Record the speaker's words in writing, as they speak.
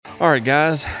All right,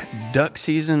 guys, duck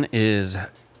season is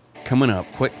coming up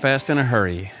quick, fast, in a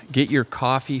hurry. Get your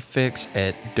coffee fix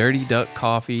at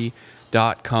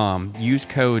dirtyduckcoffee.com. Use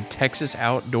code Texas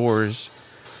Outdoors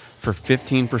for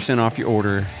 15% off your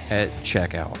order at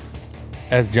checkout.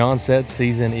 As John said,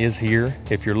 season is here.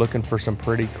 If you're looking for some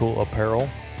pretty cool apparel,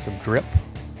 some drip,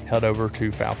 head over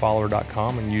to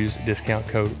foulfollower.com and use discount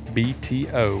code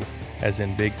BTO, as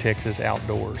in Big Texas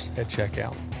Outdoors, at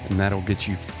checkout. And that'll get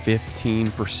you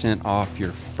 15% off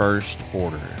your first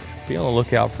order. Be on the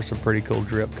lookout for some pretty cool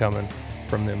drip coming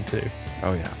from them too.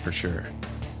 Oh yeah, for sure.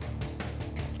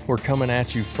 We're coming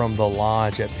at you from the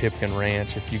lodge at Pipkin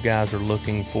Ranch. If you guys are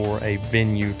looking for a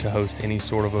venue to host any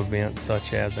sort of event,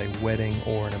 such as a wedding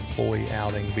or an employee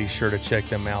outing, be sure to check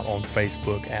them out on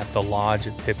Facebook at the lodge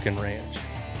at Pipkin Ranch.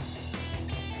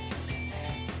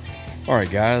 All right,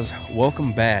 guys,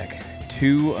 welcome back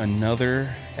to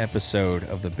another episode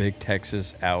of the Big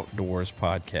Texas Outdoors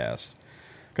podcast.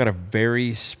 Got a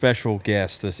very special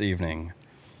guest this evening.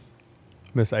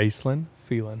 Miss Aislinn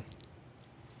Phelan.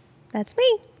 That's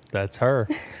me. That's her.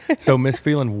 So, Miss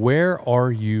Phelan, where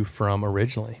are you from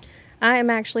originally? I am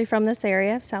actually from this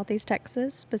area, Southeast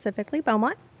Texas, specifically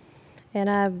Beaumont. And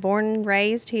I've born and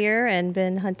raised here and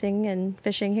been hunting and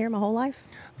fishing here my whole life.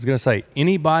 I was going to say,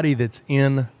 anybody that's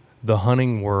in the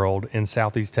hunting world in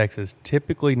Southeast Texas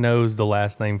typically knows the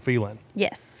last name Phelan.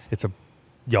 Yes.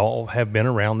 Y'all have been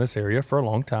around this area for a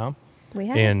long time. We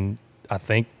have. And I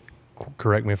think,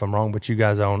 correct me if I'm wrong, but you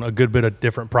guys own a good bit of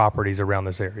different properties around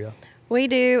this area. We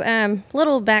do.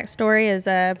 Little backstory is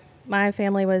my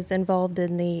family was involved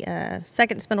in the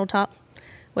second spindle top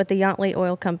with the Yachtley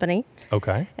Oil Company.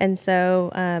 Okay. And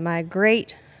so my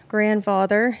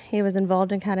great-grandfather, he was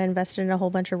involved and kind of invested in a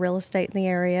whole bunch of real estate in the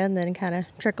area and then kind of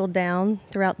trickled down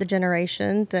throughout the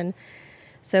generations. And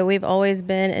so we've always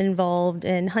been involved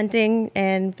in hunting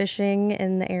and fishing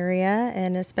in the area,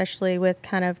 and especially with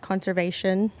kind of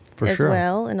conservation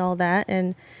well and all that.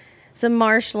 And some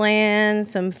marshland,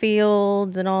 some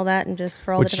fields, and all that, and just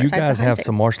for all the different types of hunting. Which you guys have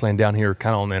some marshland down here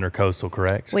kind of on the intercoastal,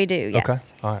 correct? We do, yes. Okay.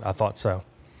 All right. I thought so.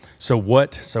 So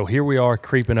here we are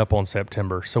creeping up on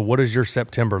September. So what does your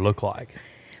September look like?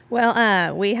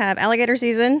 Well, we have alligator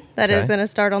season that is going to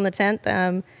start on the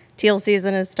 10th. Teal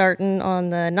season is starting on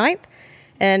the 9th.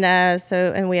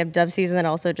 And we have dove season that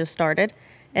also just started.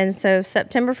 And so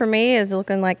September for me is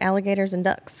looking like alligators and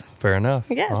ducks. Fair enough.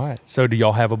 Yes. All right. So do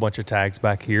y'all have a bunch of tags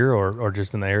back here or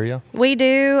just in the area? We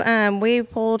do. We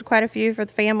pulled quite a few for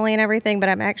the family and everything, but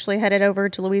I'm actually headed over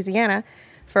to Louisiana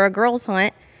for a girls'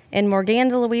 hunt in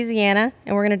Morganza, Louisiana,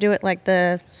 and we're going to do it like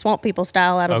the swamp people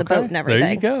style out of the boat and everything.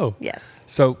 There you go. Yes.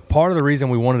 So part of the reason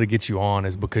we wanted to get you on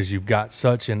is because you've got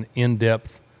such an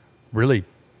in-depth, really,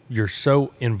 you're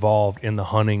so involved in the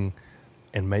hunting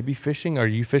and maybe fishing. Or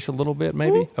you fish a little bit,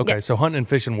 maybe? Mm-hmm. Okay, yes. So hunting and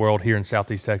fishing world here in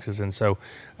Southeast Texas. And so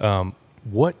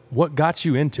what got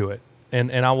you into it?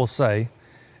 And I will say,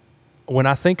 when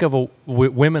I think of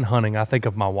women hunting, I think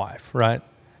of my wife, right?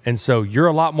 And so you're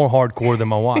a lot more hardcore than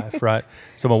my wife, right?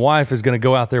 So my wife is going to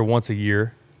go out there once a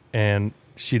year, and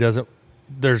she doesn't.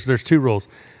 There's two rules: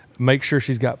 make sure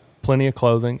she's got plenty of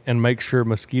clothing, and make sure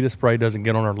mosquito spray doesn't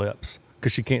get on her lips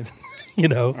because she can't,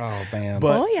 Oh man!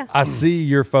 But yeah. I see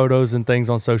your photos and things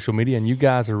on social media, and you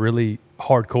guys are really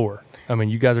hardcore. I mean,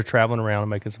 you guys are traveling around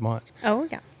and making some hunts. Oh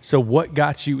yeah. So what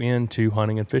got you into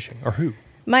hunting and fishing, or who?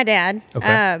 My dad.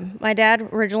 Okay. My dad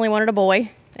originally wanted a boy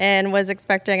and was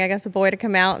expecting, I guess, a boy to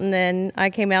come out. And then I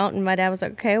came out and my dad was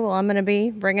like, okay, well, I'm going to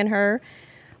be bringing her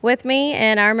with me.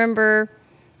 And I remember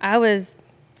I was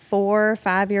 4 or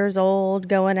 5 years old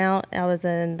going out. I was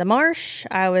in the marsh.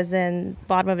 I was in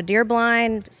bottom of a deer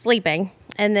blind sleeping.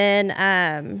 And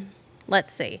then, let's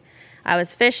see, I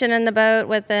was fishing in the boat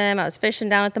with them. I was fishing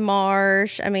down at the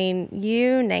marsh. I mean,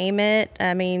 you name it.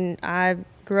 I mean, I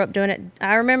grew up doing it.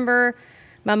 I remember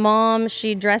my mom,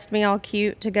 she dressed me all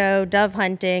cute to go dove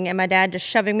hunting, and my dad just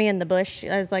shoving me in the bush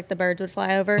as like the birds would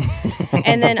fly over.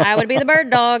 And then I would be the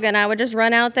bird dog, and I would just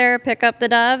run out there, pick up the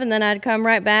dove, and then I'd come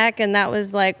right back. And that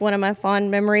was like one of my fond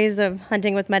memories of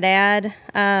hunting with my dad.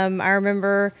 I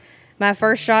remember my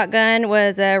first shotgun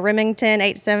was a Remington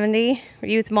 870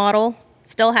 youth model.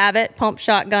 Still have it, pump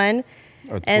shotgun.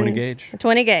 A 20 gauge? A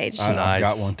 20 gauge. I've Nice.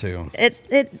 got one too.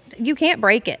 You can't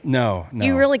break it. No.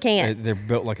 You really can't. They're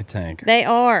built like a tank. They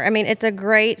are. I mean, it's a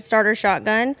great starter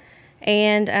shotgun.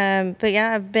 And, but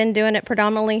yeah, I've been doing it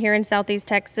predominantly here in Southeast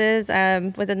Texas.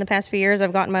 Within the past few years,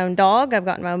 I've gotten my own dog. I've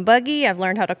gotten my own buggy. I've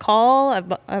learned how to call.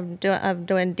 I'm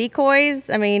doing decoys.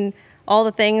 I mean, all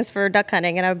the things for duck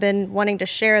hunting. And I've been wanting to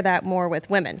share that more with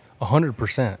women.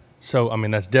 100%. So, I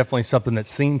mean, that's definitely something that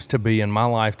seems to be in my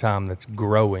lifetime that's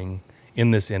growing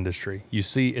in this industry. You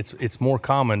see, it's more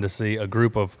common to see a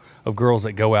group of girls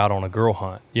that go out on a girl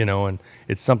hunt, and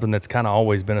it's something that's kind of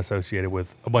always been associated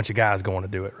with a bunch of guys going to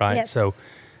do it, right? Yes. So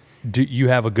do you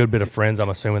have a good bit of friends, I'm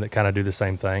assuming, that kind of do the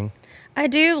same thing? I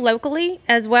do locally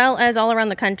as well as all around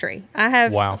the country. I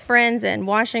have Wow. friends in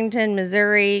Washington,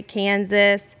 Missouri,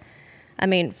 Kansas,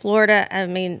 Florida.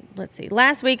 Let's see.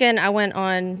 Last weekend, I went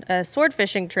on a sword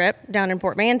fishing trip down in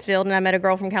Port Mansfield, and I met a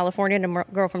girl from California and a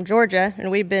girl from Georgia, and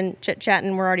we've been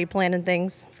chit-chatting. We're already planning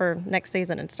things for next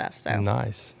season and stuff. So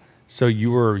Nice. So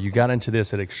you got into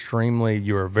this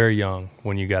you were very young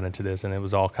when you got into this, and it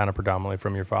was all kind of predominantly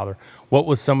from your father. What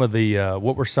were some of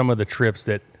the trips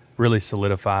that really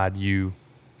solidified you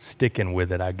sticking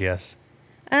with it, I guess?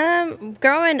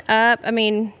 Growing up,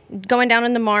 going down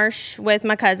in the marsh with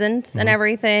my cousins and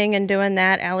everything and doing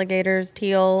that, alligators,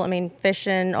 teal,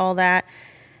 fishing, all that,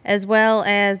 as well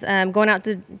as going out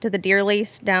to the deer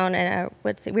lease down in,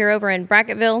 we were over in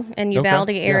Brackettville in Uvalde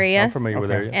Okay. area. Yeah, I'm familiar with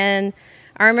that. Yeah. And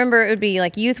I remember it would be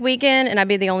like youth weekend and I'd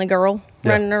be the only girl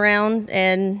running around,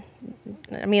 and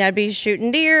I'd be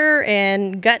shooting deer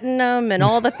and gutting them and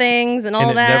all the things and all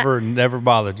And that. it never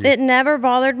bothered you. It never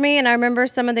bothered me. And I remember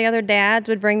some of the other dads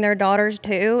would bring their daughters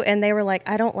too, and they were like,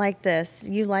 I don't like this.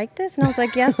 You like this? And I was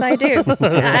like, yes, I do.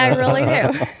 I really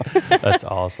do. That's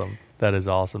awesome. That is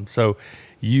awesome. So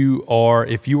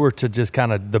if you were to just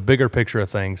kind of the bigger picture of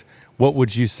things, what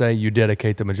would you say you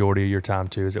dedicate the majority of your time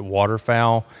to? Is it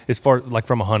waterfowl, as far like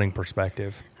from a hunting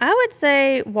perspective? I would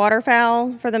say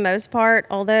waterfowl for the most part,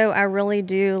 although I really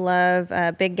do love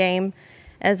big game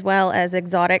as well as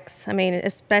exotics.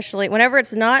 Especially whenever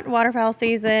it's not waterfowl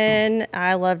season,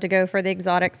 I love to go for the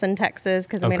exotics in Texas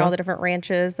because, Okay. all the different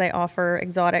ranches, they offer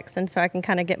exotics, and so I can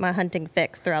kind of get my hunting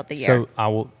fix throughout the year. So I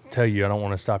will tell you, I don't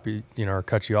want to stop you, or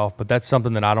cut you off, but that's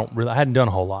something that I hadn't done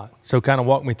a whole lot. So kind of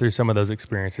walk me through some of those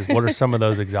experiences. What are some of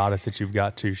those exotics that you've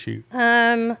got to shoot?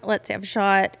 Let's see, I've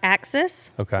shot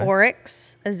axis, Okay.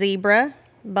 oryx, a zebra,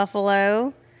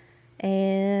 buffalo,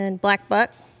 and black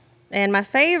buck. And my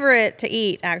favorite to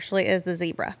eat actually is the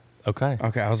zebra. Okay.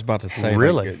 Okay, I was about to say.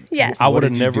 Really? Yes. I What would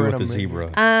have did you never do in with a the million-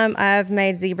 zebra? I've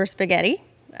made zebra spaghetti,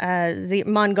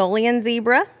 Mongolian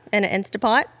zebra in an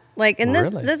Instapot. This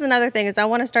Really? is another thing is I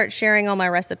want to start sharing all my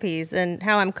recipes and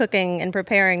how I'm cooking and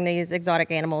preparing these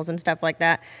exotic animals and stuff like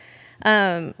that.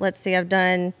 Let's see, I've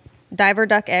done diver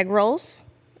duck egg rolls.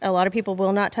 A lot of people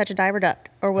will not touch a diver duck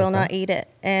or will not eat it,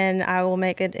 and I will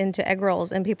make it into egg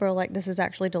rolls, and people are like, this is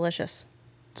actually delicious.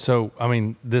 So,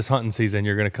 this hunting season,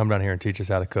 you're going to come down here and teach us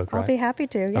how to cook, right? I'll be happy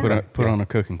to. Yeah. Put on a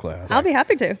cooking class. I'll be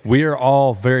happy to. We are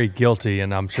all very guilty,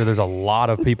 and I'm sure there's a lot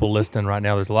of people listening right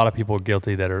now. There's a lot of people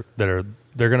guilty they're going to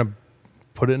they're going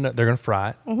to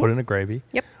fry it, put it in a gravy,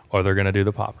 Yep. or they're going to do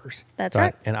the poppers. That's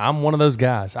right. And I'm one of those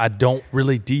guys. I don't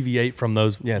really deviate from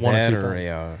those Yeah, one or that two or things.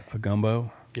 a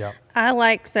gumbo. Yeah.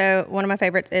 One of my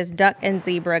favorites is duck and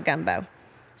zebra gumbo.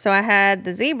 So I had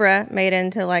the zebra made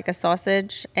into like a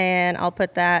sausage, and I'll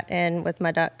put that in with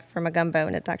my duck from a gumbo,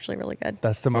 and it's actually really good.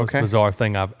 That's the most Okay. bizarre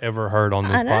thing I've ever heard on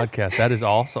this I know. podcast. That is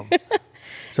awesome.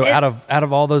 So out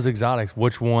of all those exotics,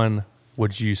 which one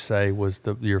would you say was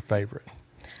your favorite?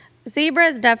 Zebra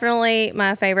is definitely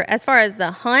my favorite. As far as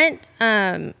the hunt,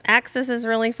 axis is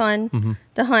really fun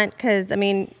to hunt because,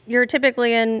 you're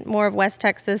typically in more of West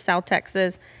Texas, South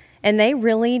Texas, and they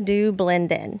really do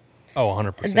blend in. Oh,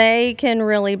 100%. They can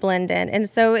really blend in. And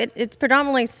so it's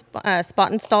predominantly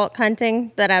spot and stalk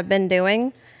hunting that I've been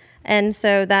doing. And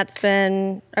so that's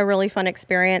been a really fun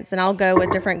experience. And I'll go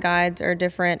with different guides or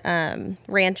different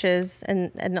ranches.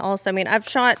 And also, I've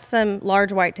shot some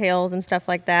large whitetails and stuff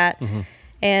like that.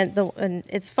 And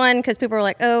it's fun because people are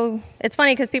like, oh, it's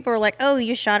funny because people are like, oh,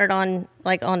 you shot it on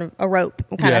a rope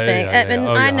kind of thing. Yeah. And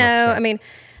Oh, yeah, I know, 100%.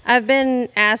 I've been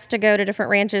asked to go to different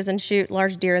ranches and shoot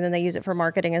large deer, and then they use it for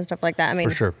marketing and stuff like that. For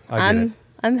sure. I get it.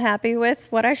 I'm happy with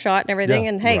what I shot and everything. Yeah,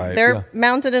 and hey, right, they're yeah.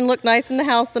 mounted and look nice in the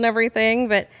house and everything.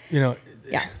 But yeah.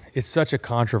 It's such a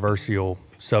controversial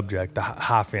subject, the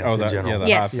high fence in general. the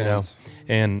Yes. high You know, fence.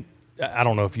 and I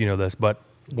don't know if you know this, but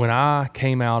when I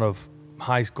came out of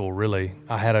high school, really,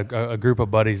 I had a group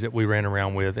of buddies that we ran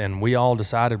around with, and we all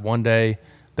decided one day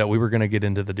that we were going to get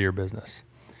into the deer business.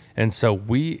 And so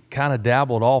we kind of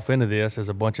dabbled off into this as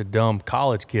a bunch of dumb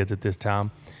college kids at this time,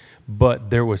 but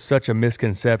there was such a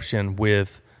misconception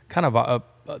with kind of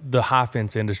the high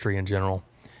fence industry in general.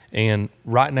 And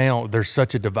right now, there's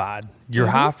such a divide. You're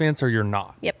high fence or you're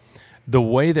not. Yep. The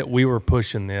way that we were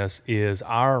pushing this is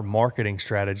our marketing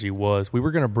strategy was we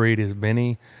were going to breed as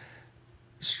many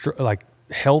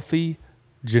healthy,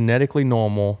 genetically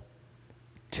normal,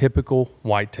 typical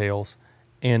whitetails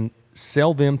and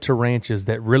sell them to ranches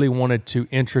that really wanted to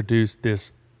introduce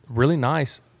this really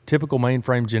nice typical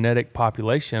mainframe genetic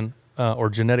population or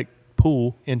genetic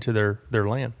pool into their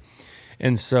land.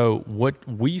 And so what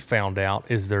we found out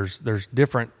is there's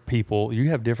different people. You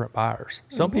have different buyers.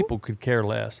 Some people could care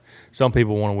less. Some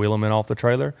people want to wheel them in off the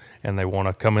trailer, and they want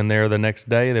to come in there the next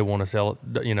day. They want to sell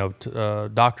it,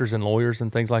 to doctors and lawyers and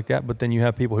things like that. But then you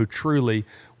have people who truly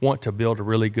want to build a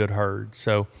really good herd.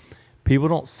 So people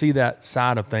don't see that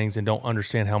side of things and don't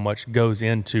understand how much goes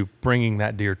into bringing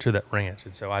that deer to that ranch.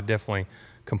 And so I definitely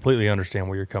completely understand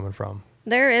where you're coming from.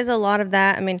 There is a lot of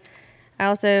that. I mean, I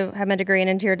also have my degree in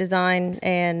interior design,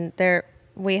 and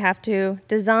we have to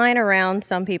design around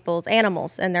some people's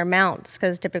animals and their mounts,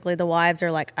 because typically the wives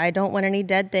are like, I don't want any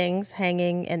dead things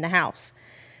hanging in the house.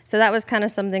 So that was kind of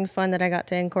something fun that I got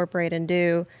to incorporate and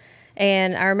do.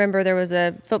 And I remember there was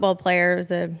a football player, it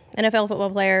was an NFL football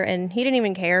player, and he didn't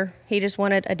even care. He just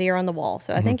wanted a deer on the wall.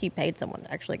 So I think he paid someone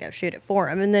to actually go shoot it for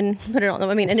him and then put it on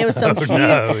and it was some huge,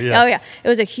 it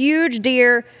was a huge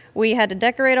deer. We had to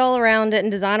decorate all around it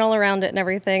and design all around it and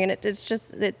everything. And it's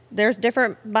just that there's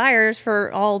different buyers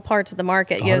for all parts of the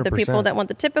market. You have the people that want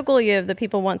the typical, you have the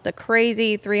people want the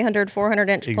crazy 300, 400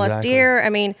 inch plus deer. I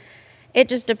mean, it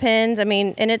just depends. I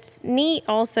mean, and it's neat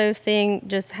also seeing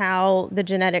just how the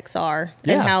genetics are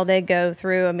and how they go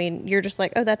through. I mean, you're just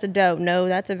like, oh, that's a doe. No,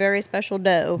 that's a very special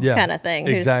doe kind of thing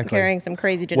who's carrying some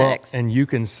crazy genetics. Well, and you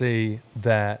can see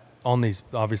that on these,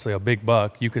 obviously a big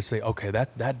buck, you could say, okay,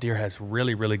 that deer has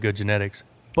really, really good genetics.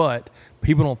 But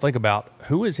people don't think about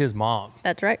who is his mom.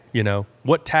 That's right.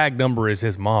 What tag number is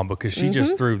his mom? Because she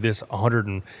just threw this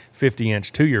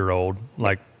 150-inch 2-year-old,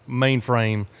 like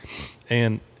mainframe.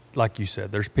 And like you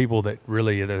said, there's people that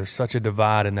really, there's such a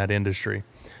divide in that industry.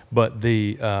 But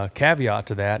the caveat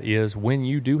to that is when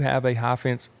you do have a high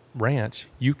fence ranch,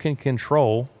 you can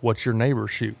control what your neighbor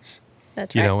shoots.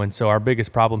 That's right. And so our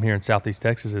biggest problem here in Southeast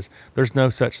Texas is there's no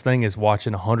such thing as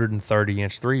watching a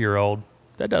 130-inch 3-year-old.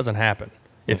 That doesn't happen.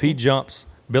 If he jumps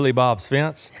Billy Bob's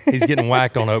fence, he's getting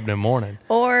whacked on opening morning.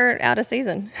 Or out of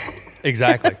season.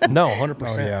 Exactly. No, 100%.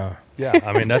 Oh, yeah. Yeah,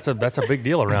 I mean, that's a big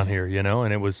deal around here,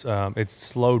 and it was it's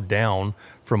slowed down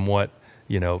from what,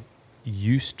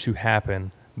 used to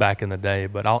happen back in the day.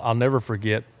 But I'll never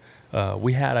forget,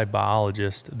 we had a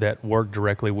biologist that worked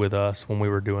directly with us when we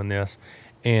were doing this,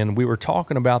 and we were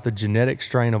talking about the genetic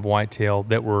strain of whitetail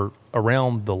that were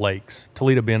around the lakes,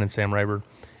 Toledo Bend and Sam Rayburn.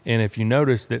 And if you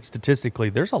notice that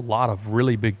statistically, there's a lot of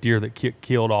really big deer that get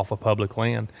killed off of public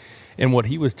land. And what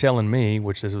he was telling me,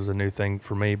 which this was a new thing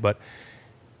for me, but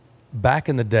back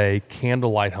in the day,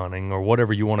 candlelight hunting, or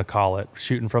whatever you want to call it,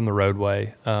 shooting from the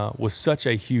roadway, was such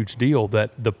a huge deal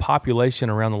that the population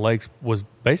around the lakes was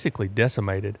basically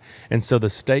decimated. And so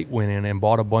the state went in and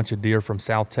bought a bunch of deer from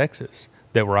South Texas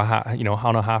that were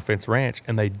on a high fence ranch,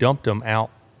 and they dumped them out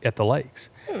at the lakes.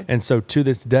 And so to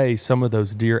this day, some of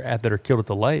those deer that are killed at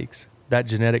the lakes, that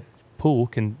genetic pool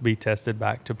can be tested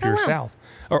back to pure South,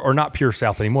 or not pure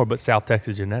South anymore, but South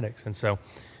Texas genetics. And so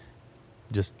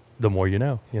just the more you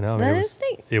know, That is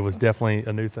neat. It was definitely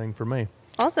a new thing for me.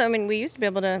 Also, I mean, we used to be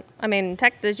able to, in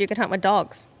Texas, you could hunt with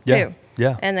dogs too.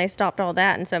 Yeah. And they stopped all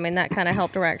that. And so, that kind of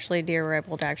helped where deer were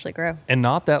able to actually grow. And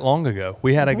not that long ago,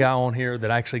 we had a guy on here that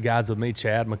actually guides with me,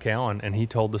 Chad McCowan, and he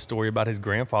told the story about his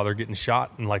grandfather getting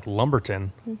shot in like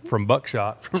Lumberton from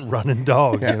buckshot from running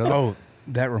dogs. Yeah. Oh,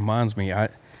 that reminds me. I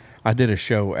did a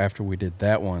show after we did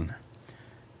that one.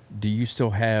 Do you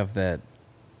still have that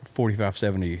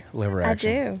 4570 lever action?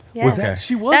 I do. Yeah. Was that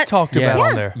she was talked about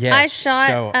on there? Yes. I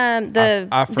shot the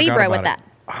I forgot zebra about with it. that.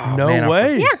 Oh, No man,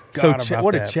 way. Yeah. So about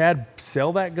what that. did Chad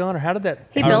sell that gun, or how did that?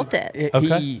 He built it.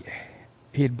 Okay.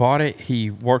 He had bought it. He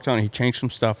worked on it. He changed some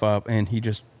stuff up, and he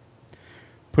just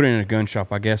put it in a gun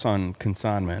shop, I guess, on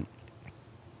consignment.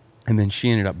 And then she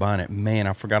ended up buying it. Man,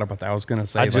 I forgot about that. I was going to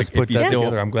say, I just put that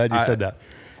together. I'm glad you said that.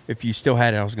 If you still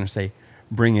had it, I was going to say,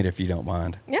 bring it if you don't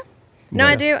mind. Yeah. No,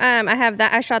 I do. I have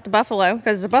that. I shot the buffalo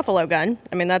because it's a buffalo gun.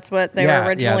 That's what they were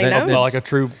originally known. Like a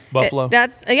true buffalo?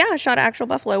 I shot an actual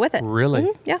buffalo with it. Really?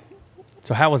 Yeah.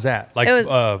 So how was that? Like, It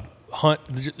was- hunt.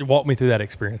 Just walk me through that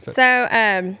experience. So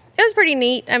it was pretty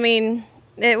neat.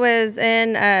 It was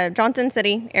in Johnson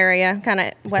City area, kind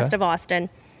of west of Austin,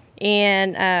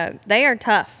 and they are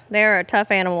tough. They are a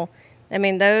tough animal.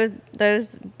 Those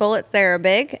bullets there are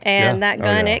big, and that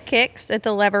gun it kicks. It's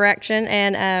a lever action,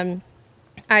 and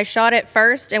I shot it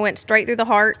first and went straight through the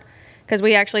heart, because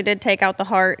we actually did take out the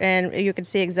heart, and you could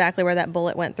see exactly where that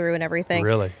bullet went through and everything.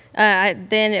 Really?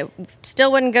 Then it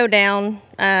still wouldn't go down.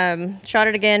 Shot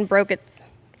it again, broke its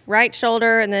right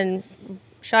shoulder, and then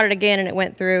shot it again, and it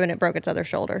went through, and it broke its other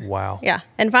shoulder. Wow. Yeah,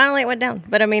 and finally it went down.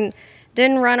 But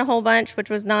Didn't run a whole bunch, which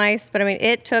was nice, but I mean,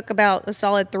 it took about a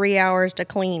solid 3 hours to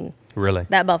clean Really?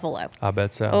 that buffalo. I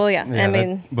bet so. Oh yeah, Yeah, I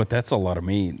mean, but that's a lot of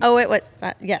meat. oh, it was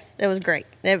yes, it was great.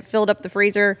 It filled up the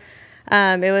freezer.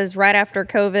 It was right after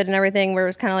COVID and everything, where it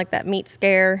was kind of like that meat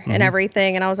scare and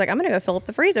everything. And I was like, I'm gonna go fill up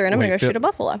the freezer and I'm gonna go shoot a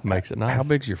buffalo. Makes it nice. How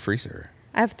big's your freezer?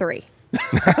 I have 3,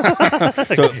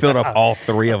 So it filled up all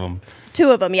 3 of them.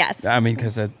 2 of them, yes. I mean,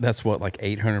 because that's what, like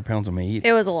 800 pounds of meat?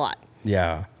 It was a lot.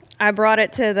 Yeah. I brought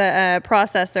it to the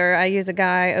processor. I use a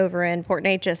guy over in Port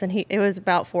Neches, and it was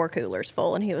about 4 coolers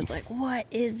full, and he was like, "What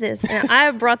is this?" And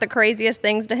I brought the craziest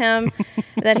things to him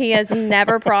that he has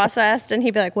never processed, and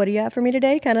he'd be like, "What do you have for me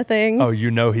today?" kind of thing. Oh,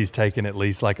 you know he's taking at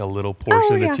least like a little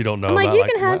portion yeah. that you don't know I'm like, about. "You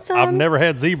can have I've some." never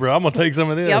had zebra. I'm gonna take some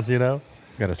of this. Yep. You know.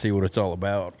 Got to see what it's all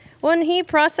about. Well, and he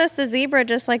processed the zebra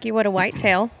just like you would a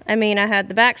whitetail. I mean, I had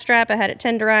the back strap, I had it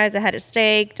tenderized, I had it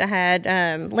steaked, I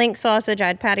had link sausage, I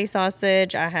had patty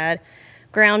sausage, I had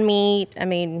ground meat. I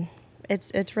mean,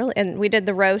 it's really, and we did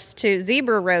the roast too.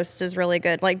 Zebra roast is really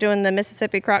good. Like doing the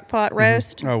Mississippi crock pot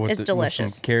roast. Oh, with it's with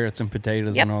delicious. some carrots and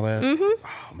potatoes Yep. and all that.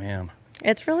 Oh man.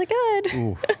 It's really good.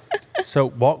 Ooh. So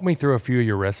walk me through a few of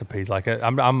your recipes. Like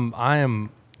I am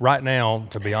right now,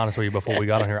 to be honest with you, before we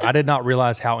got on here, I did not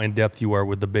realize how in depth you were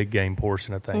with the big game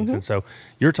portion of things. And so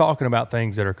you're talking about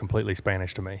things that are completely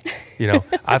Spanish to me. You know,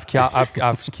 I've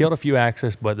killed a few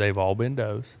axis, but they've all been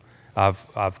does. I've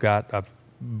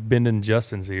been in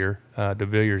Justin's ear, de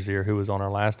Villiers' ear, who was on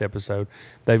our last episode.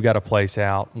 They've got a place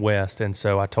out west, and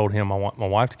so I told him I want my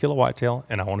wife to kill a whitetail,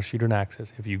 and I want to shoot an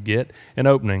axis. If you get an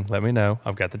opening, let me know.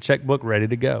 I've got the checkbook ready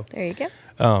to go. There you go.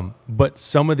 But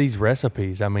some of these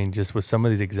recipes, I mean, just with some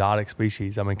of these exotic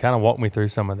species, I mean, kind of walk me through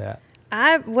some of that.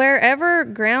 Wherever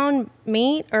ground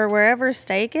meat or wherever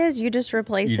steak is, you just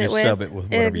replace You it just with sub it with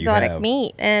whatever you exotic have.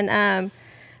 meat. And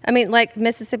I mean, like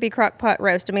Mississippi crock pot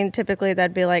roast. I mean, typically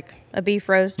that'd be like a beef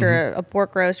roast or a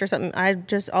pork roast or something.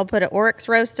 I'll put an oryx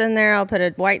roast in there. I'll put a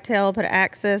whitetail, put an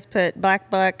axis, put black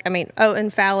buck. I mean,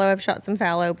 and fallow. I've shot some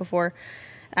fallow before.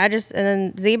 And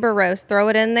then zebra roast, throw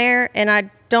it in there, and I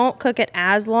don't cook it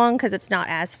as long because it's not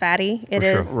as fatty. It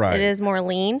sure, is right. It is more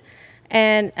lean.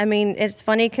 And I mean, it's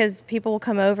funny because people will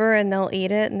come over and they'll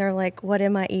eat it and they're like, "What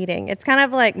am I eating?" It's kind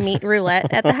of like meat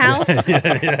roulette at the house.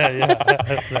 Yeah.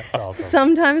 That's awesome.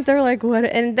 Sometimes they're like, "What?"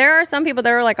 And there are some people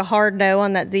that are like a hard no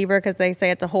on that zebra because they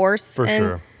say it's a horse. For and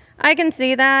sure. I can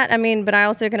see that. I mean, but I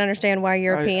also can understand why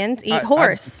Europeans eat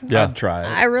horse. Yeah. I'd try it.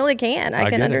 I really can. I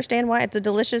get can it. understand why. It's a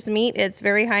delicious meat. It's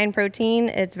very high in protein.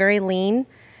 It's very lean.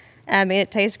 I mean, it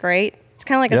tastes great. It's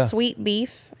kind of like Yeah. a sweet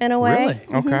beef in a way.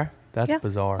 Really? Okay. That's Yeah.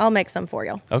 bizarre. I'll make some for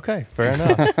you. Okay, fair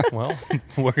enough. Well,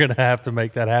 we're going to have to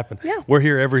make that happen. Yeah. We're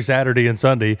here every Saturday and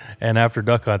Sunday, and after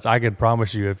duck hunts, I can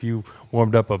promise you if you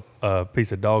warmed up a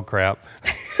piece of dog crap,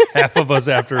 half of us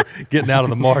after getting out of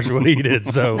the marsh would eat it.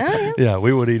 So, yeah,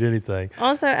 we would eat anything.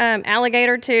 Also,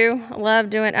 alligator too. I love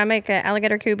doing. I make an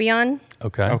alligator coubillon.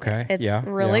 Okay. Okay. It's yeah.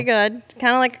 really yeah. good.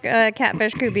 Kind of like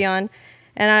catfish coubillon.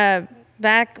 And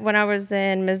back when I was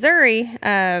in Missouri,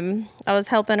 I was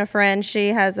helping a friend. She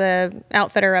has a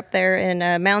outfitter up there in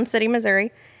Mound City,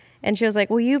 Missouri. And she was like,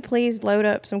 "Will you please load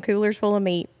up some coolers full of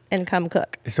meat and come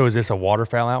cook?" So, is this a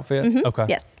waterfowl outfit? Okay.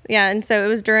 Yes. Yeah. And so it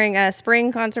was during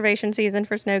spring conservation season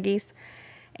for snow geese.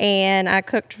 And I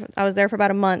was there for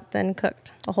about a month and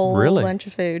cooked a whole Really? bunch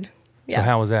of food. So,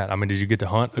 how was that? I mean, did you get to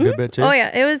hunt a good bit too? Oh yeah,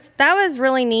 that was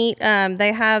really neat.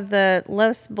 They have the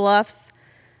Los Bluffs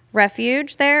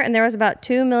refuge there, and there was about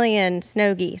 2 million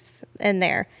snow geese in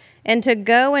there. And to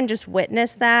go and just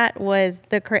witness that was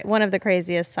one of the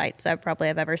craziest sights I probably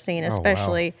have ever seen.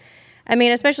 Especially,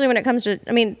 especially when it comes to,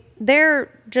 they're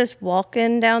just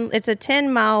walking down. It's a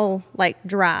 10-mile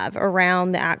drive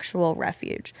around the actual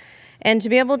refuge, and to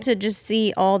be able to just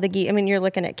see all the geese. You're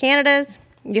looking at Canadas.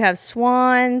 You have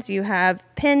swans. You have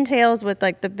pintails with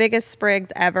the biggest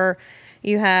sprigs ever.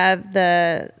 You have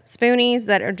the spoonies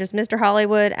that are just Mr.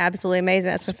 Hollywood, absolutely amazing.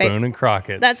 That's my Spoon and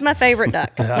Crockett's. That's my favorite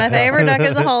duck. My favorite duck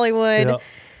is a Hollywood.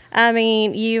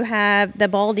 Yep. You have the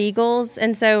bald eagles,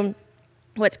 and so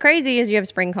what's crazy is you have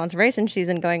spring conservation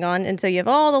season going on, and so you have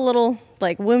all the little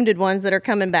wounded ones that are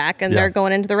coming back, and they're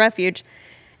going into the refuge.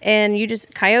 And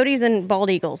coyotes and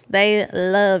bald eagles, they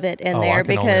love it in there I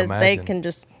can only because they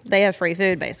imagine. they have free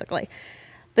food basically.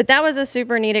 But that was a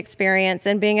super neat experience,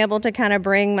 and being able to kind of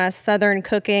bring my Southern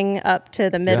cooking up to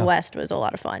the Midwest was a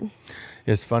lot of fun.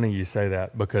 It's funny you say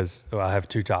that because I have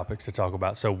 2 topics to talk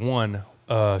about. So one,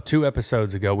 2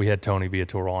 episodes ago, we had Tony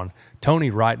Viator on. Tony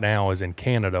right now is in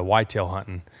Canada whitetail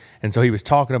hunting. And so he was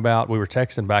talking about, we were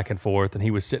texting back and forth, and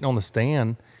he was sitting on the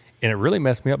stand, and it really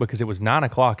messed me up because it was 9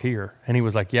 o'clock here. And he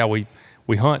was like, yeah, we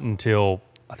hunt until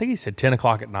I think he said 10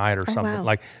 o'clock at night or something. wow.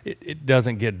 Like it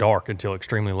doesn't get dark until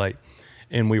extremely late.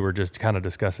 And we were just kind of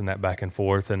discussing that back and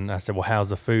forth. And I said, well, how's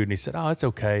the food? And he said, oh, it's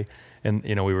okay. And,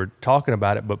 you know, we were talking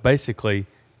about it, but basically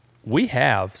we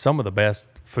have some of the best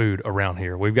food around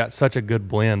here. We've got such a good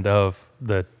blend of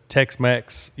the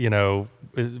Tex-Mex, you know,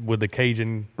 with the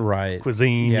Cajun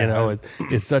cuisine, Yeah. you know,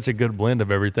 it's such a good blend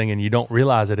of everything, and you don't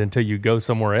realize it until you go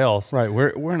somewhere else. Right.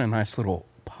 We're in a nice little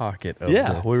pocket of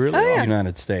Yeah, the we really are.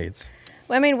 United States.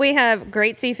 Well, I mean, we have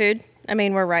great seafood. I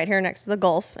mean, we're right here next to the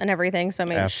Gulf and everything. So, I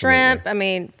mean, Absolutely. shrimp, I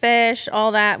mean, fish,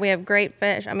 all that. We have great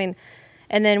fish. I mean,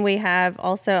 and then we have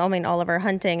also, I mean, all of our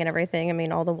hunting and everything. I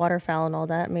mean, all the waterfowl and all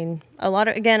that. I mean, a lot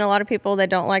of people that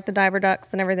don't like the diver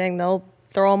ducks and everything, they'll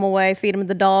throw them away, feed them to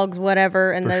the dogs,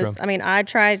 whatever. And For those, sure. I mean, I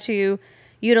try to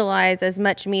utilize as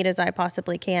much meat as I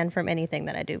possibly can from anything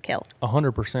that I do kill.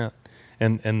 100%.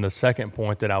 And the second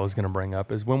point that I was going to bring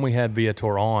up is when we had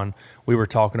Viator on, we were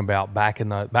talking about back in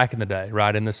the day,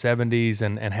 right, in the 70s,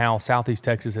 and how Southeast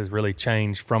Texas has really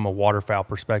changed from a waterfowl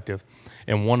perspective.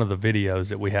 And one of the videos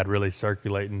that we had really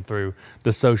circulating through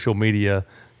the social media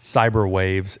cyber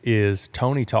waves is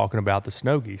Tony talking about the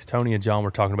snow geese. Tony and John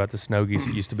were talking about the snow geese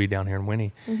that used to be down here in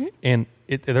Winnie. Mm-hmm. And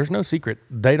there's no secret.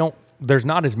 There's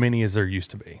not as many as there used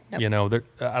to be. Nope. You know,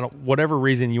 whatever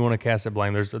reason you want to cast that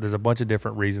blame, there's a bunch of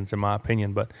different reasons in my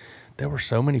opinion, but there were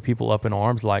so many people up in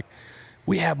arms like,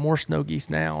 we have more snow geese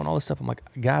now and all this stuff. I'm like,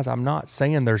 guys, I'm not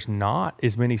saying there's not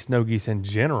as many snow geese in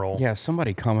general. Yeah,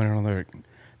 somebody commented on there,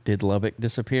 did Lubbock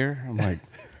disappear? I'm like,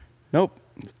 nope,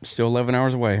 still 11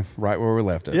 hours away, right where we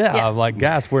left it. Yeah, I'm like,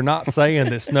 guys, we're not saying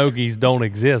that snow geese don't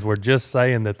exist. We're just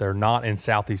saying that they're not in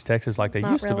Southeast Texas like they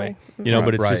Not used really. to be. You know, Right,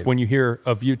 but it's just right. when you hear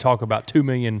of you talk about 2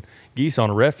 million geese on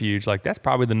a refuge, like that's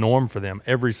probably the norm for them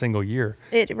every single year.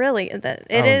 It really, it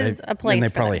Oh, is a place And they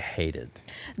for probably them. hate it.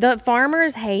 The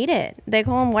farmers hate it. They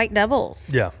call them white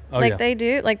devils. Yeah. Oh, like yeah. they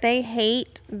do. Like they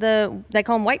hate they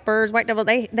call them white birds, white devils.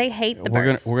 They hate the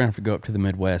birds. We're gonna have to go up to the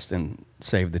Midwest and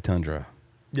save the tundra.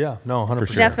 Yeah, no, 100%.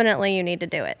 sure. Definitely you need to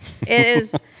do it. It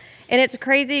is, and it's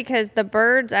crazy because the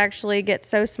birds actually get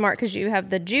so smart because you have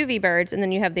the juvie birds and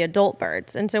then you have the adult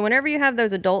birds. And so whenever you have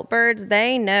those adult birds,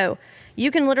 they know.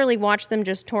 You can literally watch them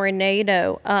just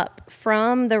tornado up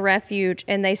from the refuge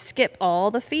and they skip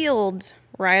all the fields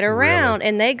right around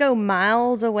and they go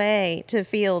miles away to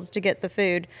fields to get the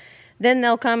food. Then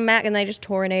they'll come back and they just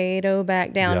tornado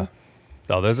back down. Yeah.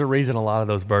 Oh, there's a reason a lot of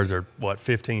those birds are,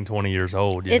 15, 20 years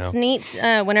old, you It's know? neat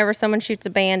whenever someone shoots a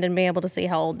band and being able to see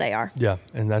how old they are. Yeah,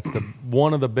 and that's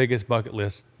one of the biggest bucket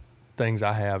list things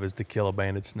I have is to kill a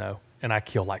banded snow. And I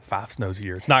kill like 5 snows a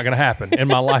year. It's not going to happen in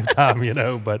my lifetime, you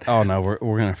know, but Oh no, we're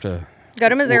gonna have to. Go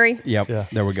to Missouri. Yep. Yeah.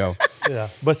 There we go. yeah.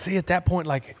 But see, at that point,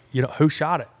 like, you know, who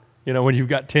shot it? You know, when you've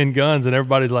got 10 guns and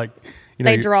everybody's like, you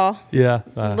know, They draw. Yeah.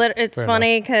 It's fair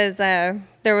funny because there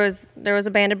was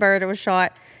a banded bird that was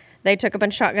shot. They took a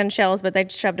bunch of shotgun shells, but they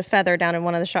shoved a feather down in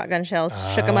one of the shotgun shells,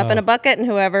 shook them up in a bucket, and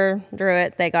whoever drew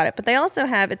it, they got it. But they also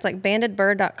have, it's like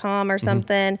bandedbird.com or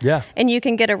something. Yeah. And you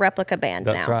can get a replica band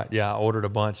That's now. right. Yeah, I ordered a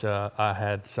bunch. I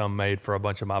had some made for a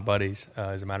bunch of my buddies,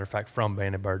 as a matter of fact, from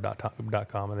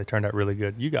bandedbird.com, and they turned out really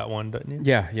good. You got one, didn't you?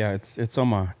 Yeah. It's on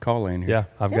my call lane here. Yeah,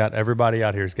 I've got everybody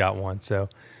out here's got one. So,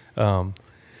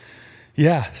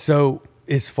 yeah. So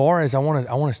as far as I want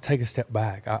to take a step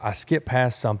back, I skip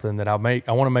past something that I want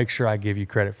to make sure I give you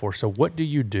credit for. So what do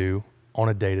you do on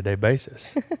a day-to-day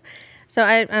basis? So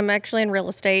I'm actually in real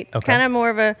estate, Okay. kind of more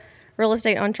of a real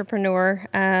estate entrepreneur.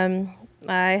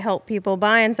 I help people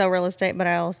buy and sell real estate, but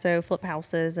I also flip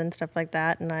houses and stuff like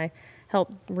that. And I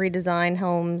help redesign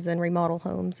homes and remodel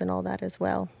homes and all that as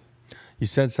well. You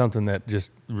said something that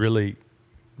just really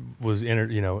was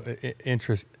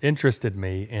interested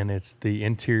me, and it's the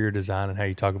interior design and how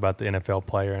you talk about the NFL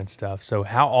player and stuff. So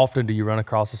how often do you run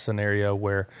across a scenario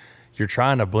where you're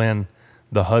trying to blend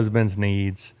the husband's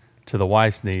needs to the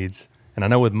wife's needs? And I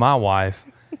know with my wife,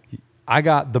 I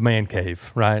got the man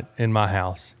cave, right, in my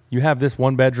house. You have this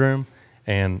one bedroom,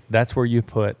 and that's where you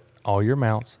put all your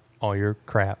mounts, all your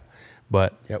crap.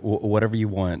 But Yeah. Whatever you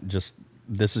want. Just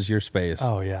this is your space.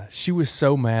 oh yeah, she was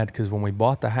so mad because when we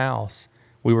bought the house,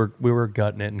 we were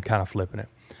gutting it and kind of flipping it.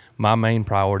 My main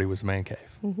priority was man cave.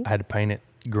 I had to paint it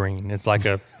green. It's like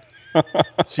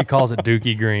she calls it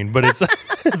dookie green, but it's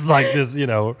like this,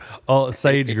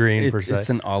 sage green per se. It's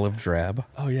an olive drab.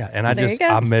 Oh yeah, and I There you go.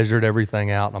 I measured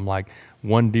everything out, and I'm like,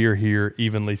 one deer here,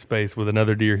 evenly spaced with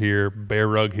another deer here, bear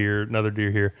rug here, another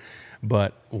deer here.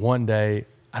 But one day,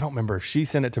 I don't remember if she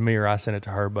sent it to me or I sent it to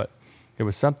her, but it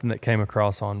was something that came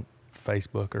across on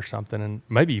Facebook or something, and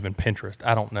maybe even Pinterest.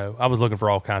 I don't know. I was looking for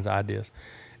all kinds of ideas,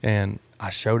 and I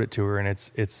showed it to her, and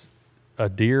it's a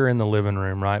deer in the living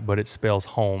room, right? But it spells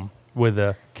home with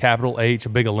a capital H, a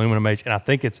big aluminum H, and I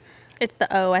think it's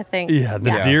the O, I think.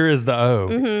 the deer is the O.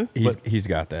 Mm-hmm. He's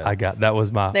got that. That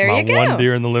was my There you go. one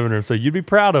deer in the living room. So you'd be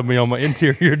proud of me on my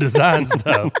interior design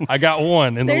stuff. I got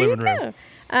one in the There you living room.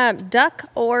 go. Duck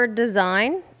or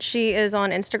Design. She is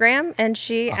on Instagram, and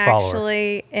she I follow her.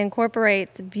 actually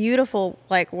incorporates beautiful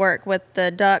work with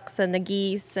the ducks and the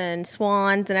geese and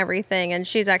swans and everything. And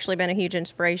she's actually been a huge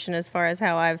inspiration as far as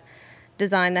how I've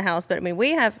designed the house. But I mean,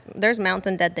 there's mounts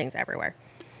and dead things everywhere.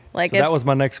 So that was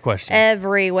my next question.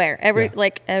 Everywhere,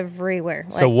 everywhere.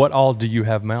 So what all do you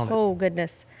have mounted? Oh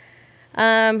goodness.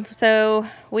 So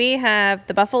we have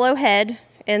the buffalo head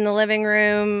in the living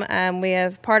room. We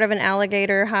have part of an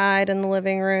alligator hide in the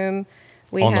living room.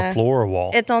 The floor or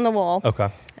wall? It's on the wall. Okay.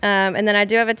 And then I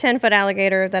do have a 10-foot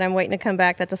alligator that I'm waiting to come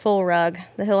back. That's a full rug.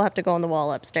 He'll have to go on the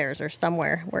wall upstairs or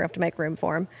somewhere where I have to make room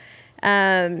for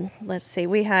him. Let's see.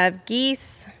 We have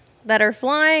geese that are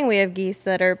flying. We have geese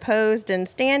that are posed and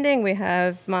standing. We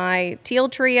have my teal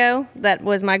trio. That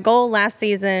was my goal last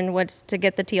season, was to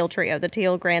get the teal trio, the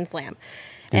teal Grand Slam.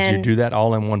 Did you do that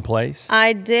all in one place?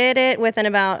 I did it within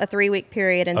about a 3-week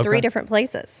period in 3 different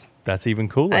places. That's even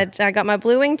cooler. I got my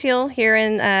blue wing teal here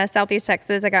in Southeast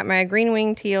Texas. I got my green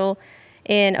wing teal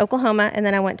in Oklahoma, and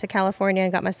then I went to California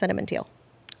and got my cinnamon teal.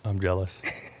 I'm jealous.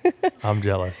 I'm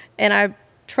jealous. And I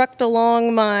trucked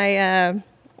along my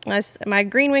my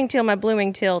green wing teal, my blue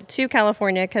wing teal to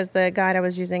California because the guide I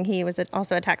was using, he was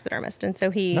also a taxidermist, and so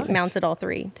he mounted all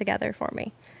 3 together for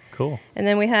me. Cool. And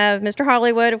then we have Mr.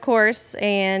 Hollywood, of course,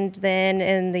 and then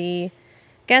in the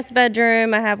guest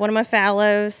bedroom, I have one of my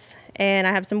fallows, and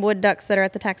I have some wood ducks that are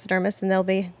at the taxidermist, and they'll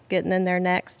be getting in there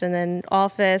next. And then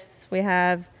office, we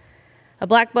have a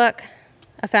black buck,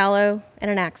 a fallow,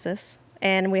 and an axis.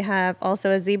 And we have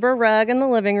also a zebra rug in the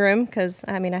living room because,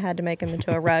 I mean, I had to make him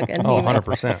into a rug. And Oh, he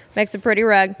 100%. makes a pretty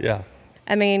rug. Yeah.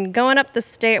 I mean, going up the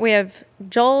stair, we have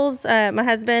Joel's, my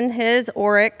husband, his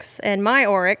oryx, and my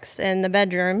oryx in the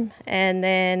bedroom. And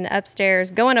then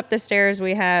upstairs, going up the stairs,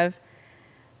 we have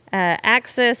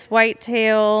axis,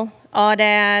 whitetail,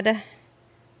 aoudad,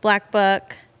 black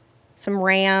buck, some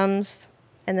rams.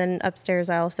 And then upstairs,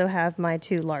 I also have my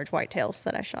 2 large whitetails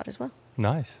that I shot as well.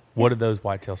 Nice. What did those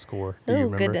whitetails score? Do you Oh,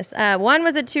 remember? goodness. One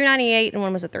was a 298 and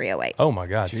one was a 308. Oh, my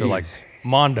God. So, Jeez. like,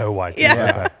 Mondo whitetail.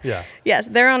 Yeah. Okay. Yeah. Yes,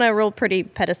 they're on a real pretty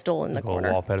pedestal in the Little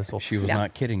corner. wall pedestal. She was Yeah.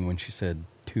 not kidding when she said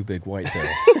 2 big whitetail.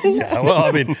 Yeah, well,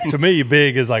 I mean, to me,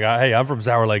 big is like, hey, I'm from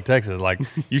Sour Lake, Texas. Like,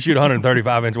 you shoot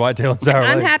 135-inch whitetail in Sour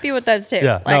Lake. I'm happy with those too.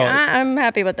 Yeah, Like, no. I'm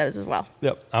happy with those as well.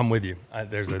 Yep, I'm with you. I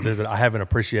have an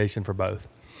appreciation for both.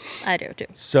 I do too.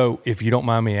 So, if you don't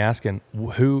mind me asking,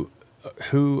 what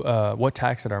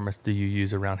taxidermist do you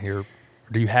use around here?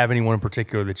 Do you have anyone in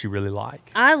particular that you really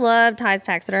like? I love Ty's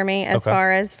Taxidermy as Okay.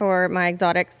 far as for my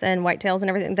exotics and whitetails and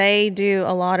everything. They do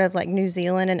a lot of like New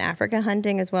Zealand and Africa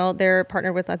hunting as well. They're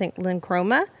partnered with, I think, Lynn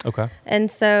Chroma. Okay.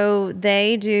 And so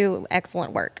they do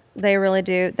excellent work. They really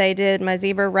do. They did my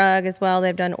zebra rug as well.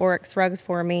 They've done oryx rugs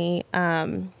for me.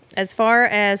 As far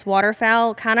as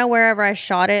waterfowl, kind of wherever I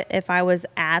shot it, if I was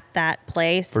at that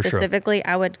place For sure. specifically,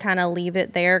 I would kind of leave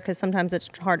it there because sometimes it's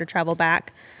hard to travel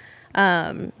back.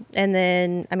 And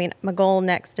then, I mean, my goal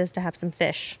next is to have some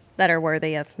fish that are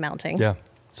worthy of mounting. Yeah.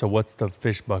 So, what's the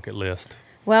fish bucket list?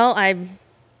 Well, I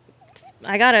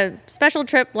got a special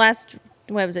trip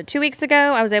 2 weeks ago.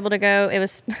 I was able to go.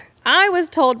 I was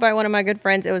told by one of my good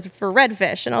friends it was for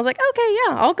redfish. And I was like, okay,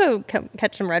 yeah, I'll go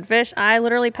catch some redfish. I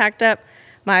literally packed up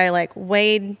my like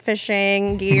wade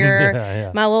fishing gear,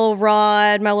 Yeah. my little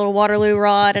rod, my little Waterloo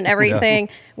rod and everything.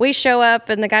 We show up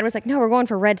and the guide was like, no, we're going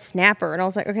for red snapper. And I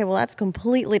was like, okay, well, that's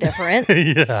completely different.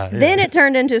 Yeah. Then it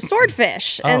turned into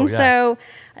swordfish. Oh, And yeah. so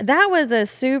that was a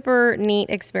super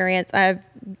neat experience.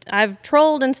 I've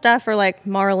trolled and stuff for like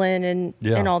marlin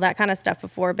and all that kind of stuff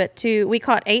before, but we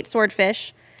caught 8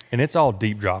 swordfish. And it's all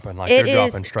deep dropping. Like, It they're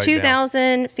is dropping straight down.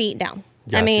 2,000 feet down. I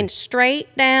Gotcha. mean,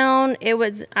 straight down. It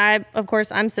was. Of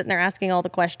course, I'm sitting there asking all the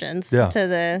questions Yeah. to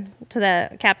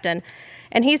the captain,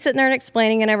 and he's sitting there and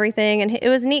explaining and everything. And it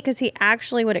was neat because he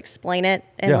actually would explain it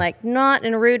and Yeah. like not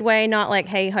in a rude way, not like,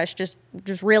 "Hey, hush, just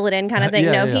reel it in" kind of thing.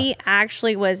 Yeah, No, yeah. he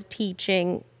actually was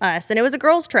teaching us, and it was a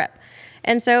girls' trip.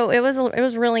 And so it was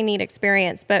a really neat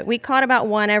experience. But we caught about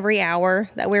 1 every hour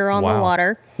that we were on the Wow.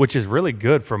 water. Which is really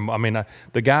good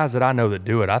the guys that I know that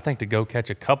do it, I think to go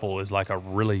catch a couple is like a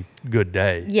really good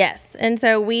day. Yes. And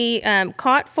so we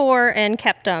caught 4 and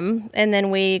kept them. And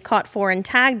then we caught 4 and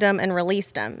tagged them and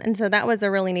released them. And so that was a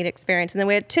really neat experience. And then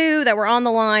we had 2 that were on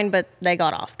the line, but they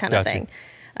got off kind of Gotcha.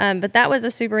 thing. But that was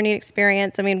a super neat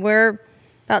experience. I mean, we're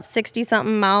about 60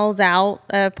 something miles out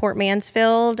of Port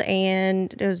Mansfield,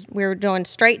 and we were going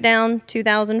straight down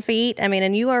 2,000 feet. I mean,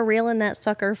 and you are reeling that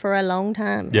sucker for a long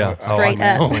time. Yeah. Straight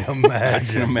I up. can only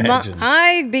imagine.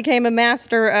 I became a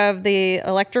master of the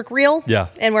electric reel. Yeah.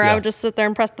 And where Yeah. I would just sit there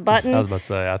and press the button. I was about to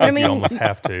say, I think you almost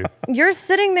have to. You're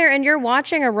sitting there and you're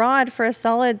watching a rod for a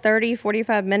solid 30,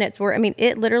 45 minutes where, I mean,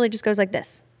 it literally just goes like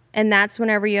this. And that's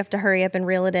whenever you have to hurry up and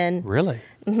reel it in. Really?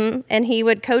 And he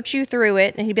would coach you through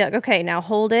it, and he'd be like, okay, now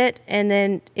hold it. And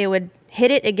then it would hit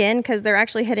it again because they're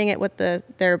actually hitting it with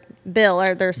their bill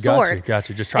or their sword.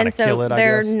 Gotcha. Just trying to kill it, I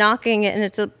they're guess. knocking it, and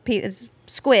it's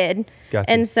squid. Gotcha.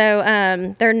 And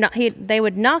so they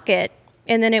would knock it,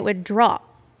 and then it would drop.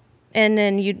 And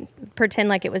then you'd pretend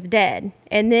like it was dead.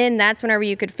 And then that's whenever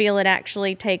you could feel it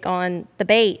actually take on the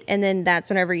bait. And then that's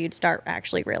whenever you'd start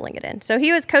actually reeling it in. So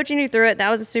he was coaching you through it. That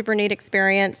was a super neat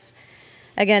experience.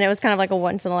 Again, it was kind of like a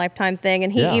once-in-a-lifetime thing.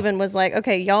 And he even was like,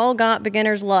 okay, y'all got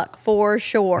beginner's luck for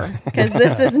sure. Because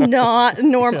this is not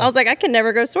normal. Yeah. I was like, I can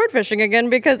never go sword fishing again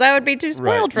because I would be too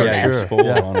spoiled for Yeah, this. you're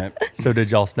spoiled on it. So did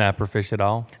y'all snapper fish at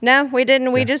all? No, we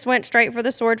didn't. We just went straight for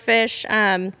the swordfish.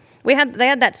 They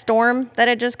had that storm that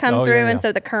had just come through, and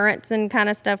so the currents and kind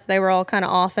of stuff, they were all kind of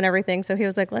off and everything. So he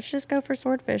was like, let's just go for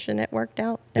swordfish, and it worked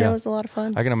out. And it was a lot of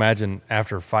fun. I can imagine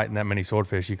after fighting that many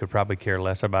swordfish, you could probably care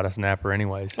less about a snapper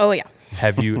anyways. Oh, yeah.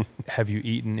 Have you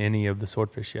eaten any of the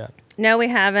swordfish yet? No, we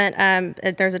haven't.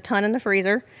 There's a ton in the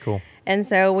freezer. Cool. And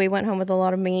so we went home with a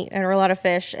lot of meat and a lot of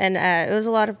fish, and it was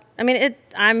a lot of,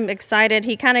 I'm excited.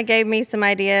 He kind of gave me some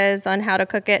ideas on how to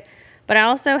cook it. But I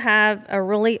also have a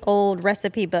really old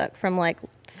recipe book from like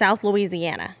South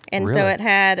Louisiana. And so Really? it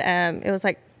had, it was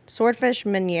like swordfish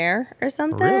meuniere or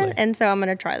something. Really? And so I'm going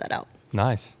to try that out.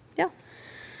 Nice. Yeah.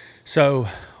 So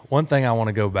one thing I want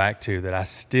to go back to that I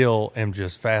still am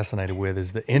just fascinated with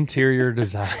is the interior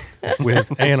design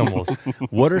with animals.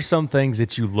 What are some things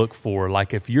that you look for?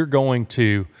 Like if you're going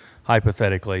to,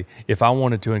 hypothetically, if I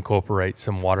wanted to incorporate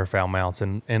some waterfowl mounts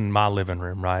in my living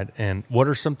room, right? And what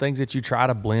are some things that you try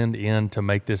to blend in to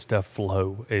make this stuff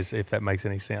flow, if that makes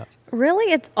any sense?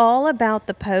 Really, it's all about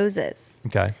the poses.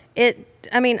 Okay.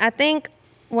 I think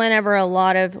whenever a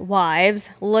lot of wives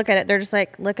look at it, they're just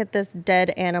like, look at this dead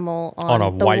animal on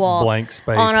a the white wall. blank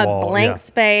space on a wall, blank yeah.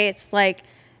 space, like,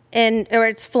 or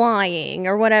it's flying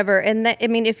or whatever. And that,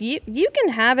 if you can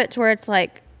have it to where it's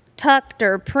like tucked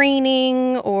or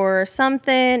preening or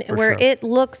something where sure. it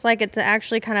looks like it's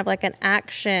actually kind of like an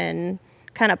action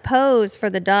kind of pose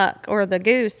for the duck or the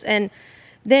goose. And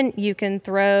then you can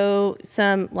throw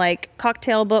some like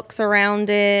cocktail books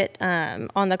around it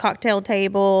on the cocktail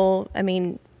table.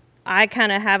 I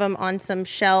kind of have them on some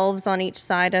shelves on each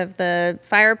side of the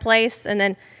fireplace. And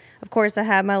then, of course, I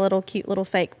have my cute little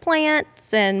fake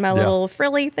plants and my little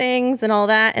frilly things and all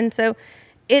that. And so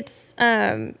it's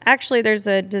actually, there's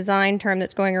a design term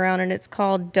that's going around, and it's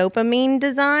called dopamine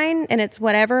design. And it's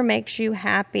whatever makes you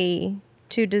happy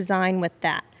to design with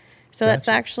that. So that's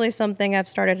actually something I've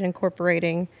started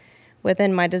incorporating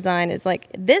within my design. Is like,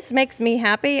 this makes me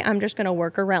happy. I'm just going to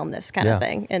work around this kind of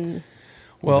thing. And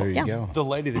well, there you go. The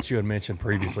lady that you had mentioned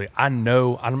previously, I don't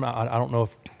know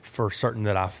if for certain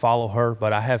that I follow her,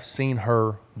 but I have seen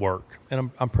her work,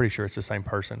 and I'm pretty sure it's the same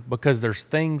person, because there's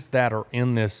things that are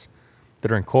in this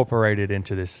that are incorporated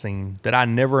into this scene that I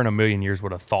never in a million years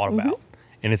would have thought about.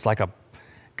 And it's like a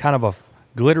kind of a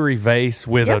glittery vase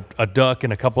with a duck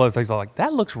and a couple other things. But like,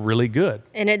 that looks really good.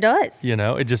 And it does.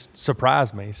 It just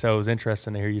surprised me. So it was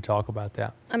interesting to hear you talk about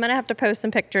that. I'm going to have to post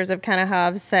some pictures of kind of how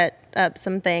I've set up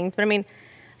some things. But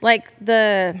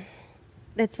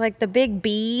it's like the big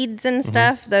beads and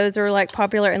stuff. Those are like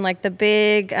popular, and like the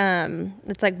big,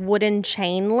 it's like wooden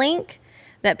chain link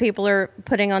that people are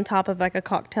putting on top of like a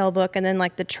cocktail book. And then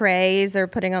like the trays are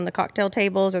putting on the cocktail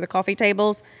tables or the coffee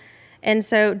tables. And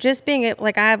so just being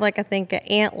like, I have like, I think an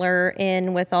antler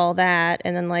in with all that,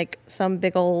 and then like some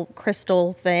big old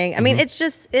crystal thing.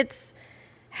 It's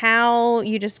how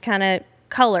you just kind of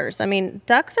colors.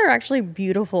 Ducks are actually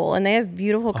beautiful, and they have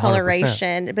beautiful 100%.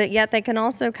 coloration, but yet they can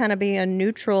also kind of be a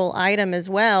neutral item as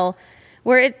well,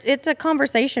 where it's a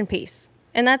conversation piece.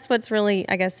 And that's what's really,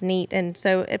 I guess, neat. And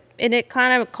so it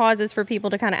kind of causes for people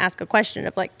to kind of ask a question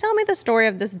of like, tell me the story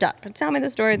of this duck. Tell me the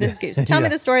story of this goose. Tell me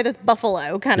the story of this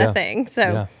buffalo kind of thing.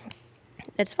 So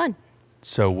it's fun.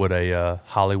 So would a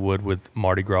Hollywood with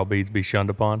Mardi Gras beads be shunned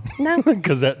upon? No.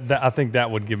 Because I think that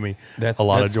would give me a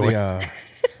lot of joy.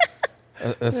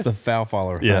 That's the foul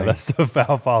follower thing. Yeah, that's the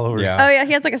foul follower. Yeah. Oh, yeah.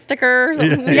 He has like a sticker or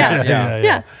something.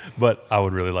 Yeah. But I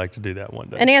would really like to do that one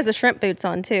day. And he has the shrimp boots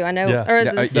on too. I know. Yeah. Or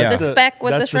is Yeah, it the spec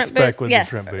with the shrimp boots? With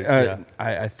Yes. the shrimp boots,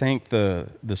 I think the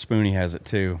Spoonie has it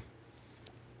too.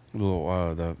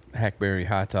 little the hackberry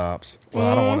high tops. Well,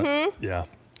 I don't want to. Yeah,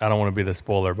 I don't want to be the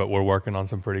spoiler, but we're working on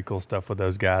some pretty cool stuff with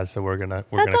those guys. So we're gonna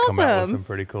come out with awesome. some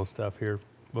pretty cool stuff here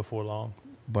before long.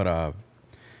 But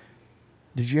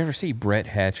did you ever see Brett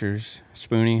Hatcher's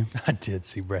Spoonie? I did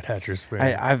see Brett Hatcher's spoon.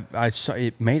 I saw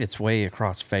it made its way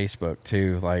across Facebook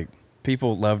too. Like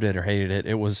people loved it or hated it.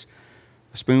 It was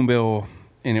a spoonbill,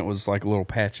 and it was like a little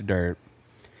patch of dirt,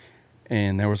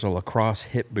 and there was a lacrosse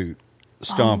hip boot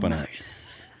stomping it.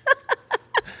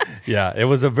 Yeah, it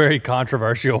was a very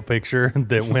controversial picture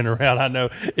that went around. I know.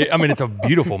 I mean, it's a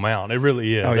beautiful mount. It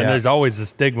really is. Oh, yeah. And there's always a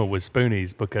stigma with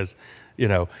spoonies because,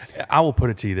 I will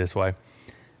put it to you this way.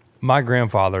 My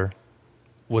grandfather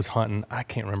was hunting. I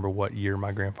can't remember what year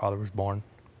my grandfather was born.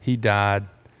 He died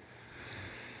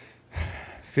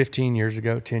 15 years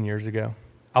ago, 10 years ago.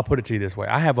 I'll put it to you this way.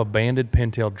 I have a banded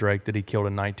pintail drake that he killed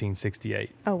in 1968.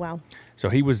 Oh, wow. So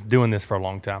he was doing this for a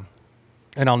long time.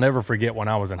 And I'll never forget when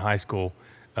I was in high school,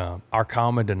 our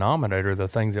common denominator, the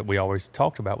things that we always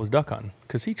talked about, was duck hunting.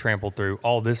 Because he trampled through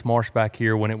all this marsh back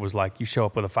here when it was like you show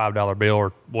up with a $5 bill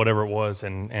or whatever it was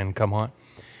and come hunt.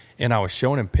 And I was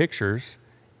showing him pictures,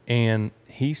 and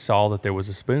he saw that there was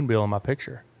a spoonbill in my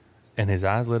picture. And his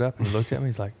eyes lit up, and he looked at me.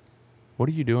 He's like, "What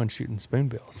are you doing shooting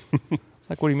spoonbills?"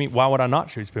 Like, what do you mean? Why would I not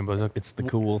shoot spoonbills? Like, It's the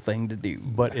cool thing to do.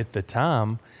 but at the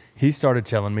time, he started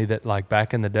telling me that, like,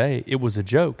 back in the day, it was a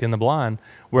joke in the blind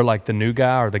where, like, the new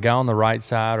guy or the guy on the right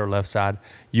side or left side,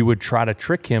 you would try to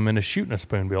trick him into shooting a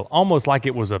spoonbill, almost like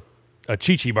it was a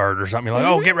Chi-Chi bird or something. Like,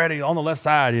 oh, get ready on the left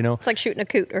side, It's like shooting a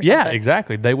coot or something. Yeah,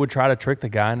 exactly. They would try to trick the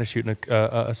guy into shooting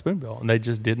a spoonbill, and they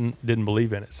just didn't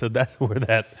believe in it. So that's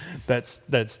where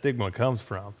that stigma comes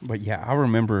from. But yeah, I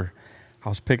remember I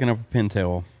was picking up a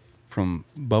pintail from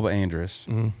Bubba Andrus.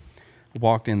 Mm-hmm.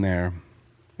 Walked in there,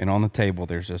 and on the table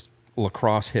there's this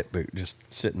lacrosse hip boot just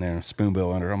sitting there and a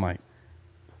spoonbill under it. I'm like,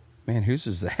 man, whose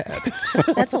is that?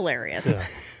 That's hilarious.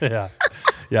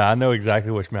 Yeah, I know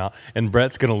exactly which mount. And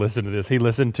Brett's going to listen to this. He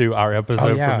listened to our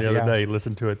episode from the other day. He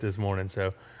listened to it this morning.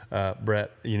 So,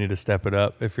 Brett, you need to step it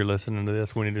up if you're listening to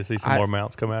this. We need to see some more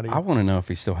mounts come out of you. I want to know if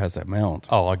he still has that mount.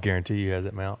 Oh, I guarantee you he has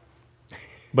that mount.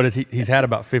 But he's had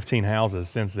about 15 houses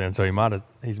since then, so he might have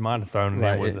thrown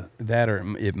it in with that,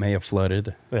 or it may have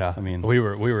flooded. Yeah, I mean, we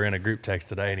were in a group text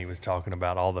today, and he was talking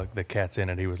about all the cats in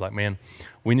it. He was like, "Man,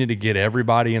 we need to get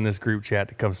everybody in this group chat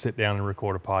to come sit down and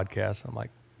record a podcast." I'm like,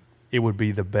 it would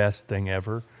be the best thing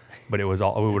ever, but it would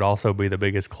also be the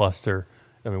biggest cluster.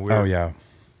 I mean,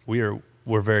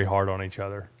 we're very hard on each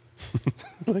other.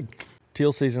 Like,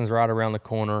 teal season's right around the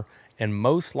corner. And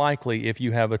most likely, if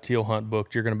you have a teal hunt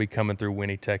booked, you're going to be coming through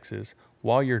Winnie, Texas.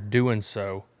 While you're doing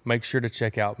so, make sure to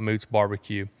check out Moot's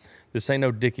Barbecue. This ain't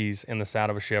no Dickies in the side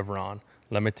of a Chevron.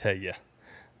 Let me tell you.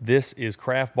 This is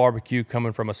craft barbecue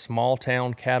coming from a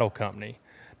small-town cattle company.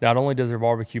 Not only does their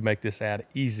barbecue make this ad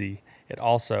easy, it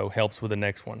also helps with the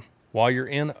next one. While you're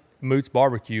in Moot's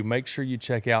Barbecue, make sure you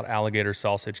check out Alligator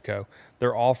Sausage Co.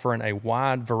 They're offering a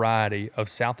wide variety of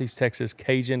Southeast Texas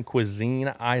Cajun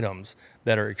cuisine items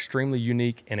that are extremely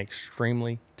unique and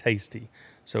extremely tasty.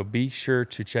 So be sure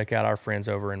to check out our friends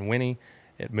over in Winnie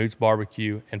at Moot's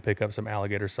Barbecue and pick up some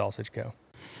Alligator Sausage Co.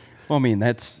 well, I mean,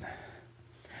 that's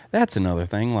another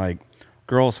thing. Like,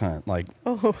 girls hunt. Like,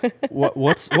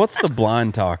 what's the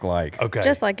blind talk like? Okay.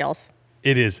 Just like y'all's.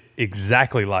 It is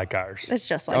exactly like ours. It's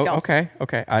just like y'all's. Okay.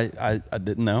 I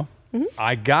didn't know. Mm-hmm.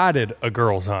 I guided a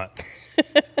girls hunt,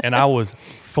 and I was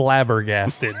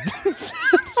flabbergasted.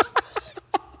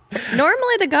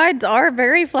 Normally, the guides are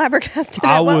very flabbergasted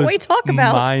at what we talk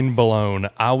about. Mind blown.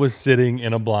 I was sitting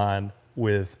in a blind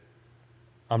with,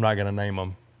 I'm not going to name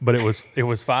them, but it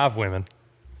was 5 women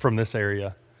from this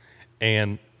area,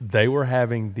 and they were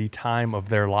having the time of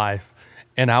their life,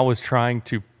 and I was trying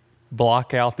to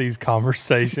block out these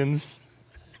conversations.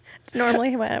 It's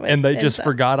normally what it And they just ends up.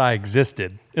 forgot I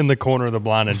existed in the corner of the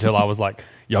blind until I was like,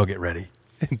 y'all get ready.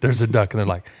 There's a duck. And they're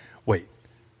like, wait,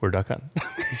 we're duck hunting.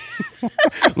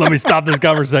 Let me stop this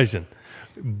conversation.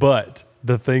 But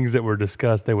the things that were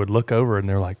discussed, they would look over and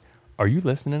they're like, are you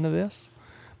listening to this?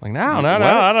 I'm like, no,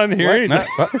 I didn't hear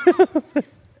anything.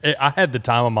 I had the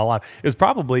time of my life. It was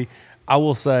probably, I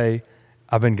will say,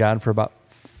 I've been guiding for about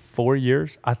 4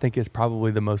 years. I think it's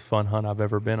probably the most fun hunt I've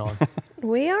ever been on.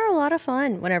 We are a lot of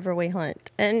fun whenever we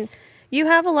hunt. And you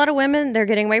have a lot of women, they're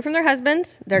getting away from their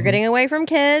husbands, they're getting away from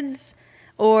kids,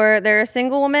 or they're a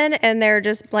single woman and they're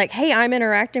just like, hey, I'm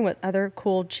interacting with other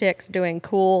cool chicks doing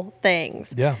cool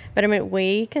things. Yeah. But I mean,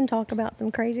 we can talk about some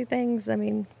crazy things. I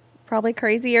mean, probably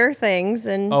crazier things.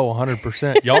 And Oh,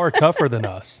 100%. Y'all are tougher than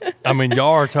us. I mean,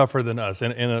 y'all are tougher than us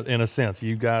in a sense.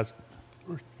 You guys,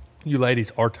 you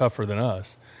ladies are tougher than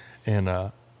us.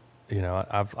 And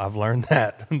I've learned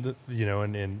that,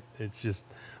 and it's just,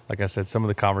 like I said, some of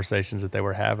the conversations that they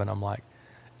were having, I'm like,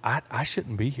 I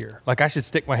shouldn't be here. Like, I should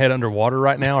stick my head underwater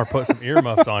right now or put some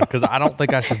earmuffs on, because I don't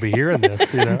think I should be hearing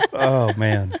this, Oh,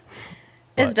 man.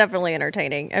 It's definitely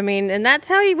entertaining. I mean, and that's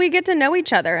how we get to know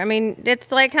each other. I mean,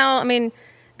 it's like how,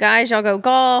 guys, y'all go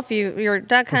golf, you're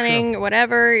duck hunting, or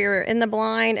whatever, you're in the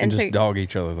blind. And just dog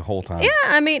each other the whole time.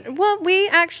 Yeah, we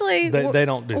actually... They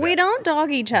don't do that. We don't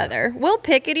dog each other. We'll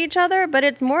pick at each other, but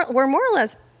we're more or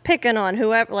less picking on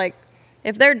whoever, like,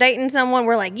 if they're dating someone,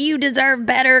 we're like, you deserve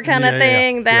better kind of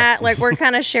thing. Like, we're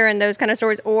kind of sharing those kind of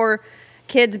stories, or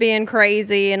kids being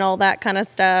crazy and all that kind of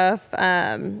stuff.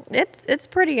 It's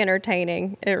pretty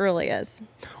entertaining. It really is.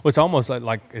 Well, it's almost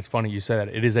like it's funny you say that.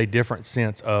 It is a different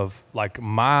sense of, like,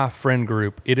 my friend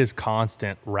group, it is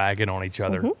constant ragging on each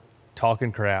other,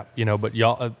 talking crap, but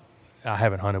y'all, I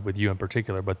haven't hunted with you in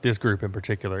particular, but this group in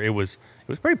particular, it was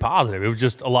pretty positive. It was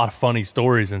just a lot of funny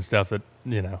stories and stuff that,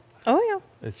 Oh,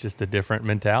 yeah. it's just a different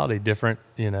mentality, different.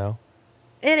 It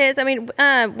is.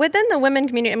 Within the women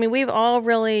community, we've all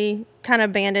really kind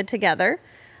of banded together,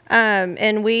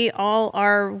 and we all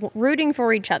are rooting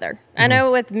for each other. I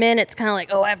know with men, it's kind of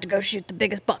like, oh, I have to go shoot the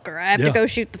biggest buck, or I have to go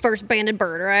shoot the first banded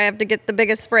bird, or I have to get the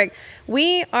biggest sprig.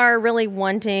 We are really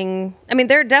wanting,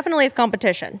 there definitely is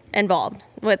competition involved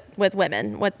with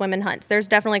women hunts. There's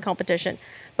definitely competition.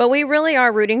 But we really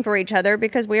are rooting for each other,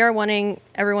 because we are wanting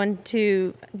everyone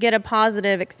to get a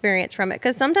positive experience from it.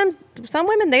 Because sometimes some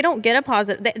women, they don't get a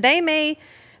positive. They may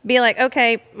be like,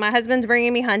 okay, my husband's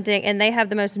bringing me hunting, and they have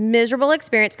the most miserable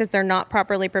experience because they're not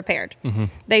properly prepared.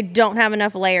 They don't have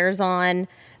enough layers on,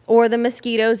 or the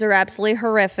mosquitoes are absolutely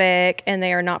horrific and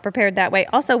they are not prepared that way.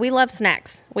 Also, we love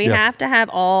snacks. We have to have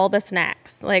all the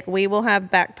snacks. Like, we will have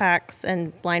backpacks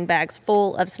and blind bags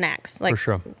full of snacks. Like, for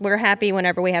sure. We're happy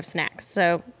whenever we have snacks.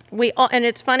 So and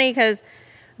it's funny because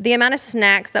the amount of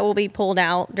snacks that will be pulled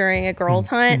out during a girls'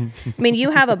 hunt,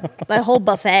 you have a whole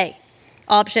buffet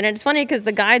option. And it's funny because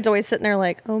the guide's always sitting there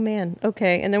like, oh man,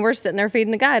 okay. And then we're sitting there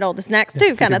feeding the guide all the snacks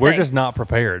too, kind of thing. We're just not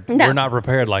prepared. No. We're not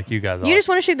prepared like you guys are. You just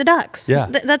want to shoot the ducks. Yeah.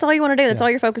 That's all you want to do. That's all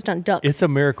you're focused on, ducks. It's a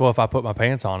miracle if I put my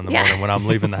pants on in the morning when I'm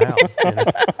leaving the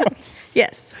house.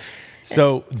 Yes.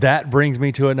 So that brings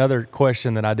me to another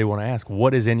question that I do want to ask.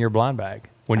 What is in your blind bag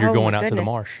when you're going out to the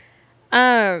marsh?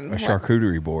 A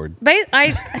charcuterie board.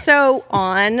 So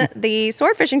on the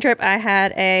sword fishing trip, I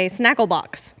had a snackle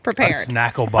box prepared. A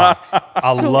snackle box.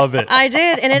 I love it. I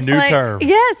did, and it's New like, term.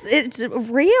 yes, it's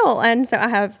real. And so I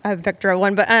have a picture of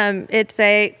one, but it's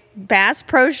a Bass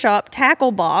Pro Shop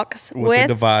tackle box with the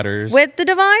dividers. With the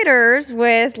dividers,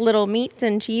 with little meats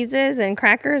and cheeses and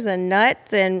crackers and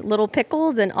nuts and little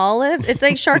pickles and olives. It's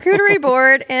a charcuterie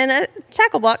board and a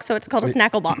tackle box, so it's called a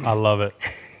snackle box. I love it.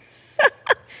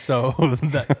 So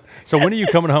when are you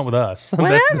coming to hunt with us?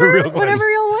 Whenever, That's the real question. Whenever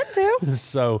y'all want to.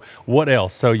 So what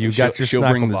else? So you got your she'll snackle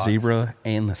bring the box. zebra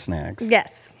and the snacks.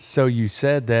 Yes. So you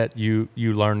said that you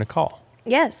learned to call.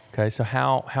 Yes. Okay. So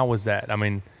how was that?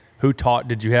 Who taught?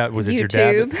 Did you have? Was it your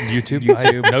YouTube. dad?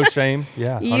 YouTube. No shame.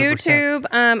 Yeah. 100%. YouTube.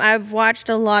 I've watched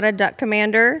a lot of Duck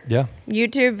Commander. Yeah.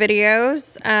 YouTube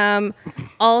videos.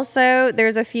 Also,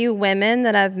 there's a few women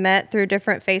that I've met through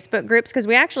different Facebook groups, because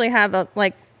we actually have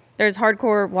there's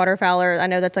Hardcore Waterfowler. I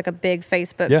know that's like a big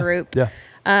Facebook group. Yeah.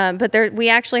 But we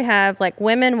actually have like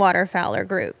women waterfowler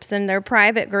groups, and they're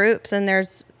private groups, and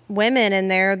there's women in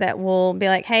there that will be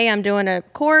like, hey, I'm doing a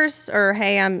course, or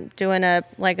hey, I'm doing a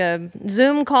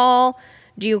Zoom call.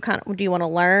 Do you want to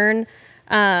learn?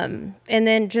 And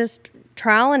then just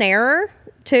trial and error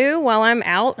too. While I'm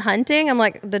out hunting, I'm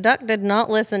like, the duck did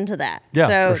not listen to that. Yeah,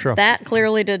 so for sure. that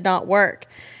clearly did not work.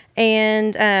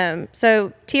 And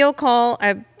so teal call,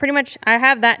 I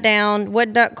have that down.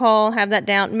 Wood duck call, have that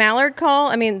down. Mallard call,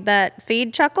 that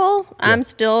feed chuckle, I'm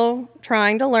still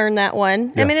trying to learn that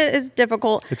one. Yeah. It is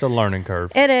difficult. It's a learning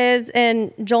curve. It is.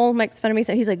 And Joel makes fun of me.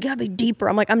 So he's like, you gotta be deeper.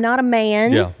 I'm like, I'm not a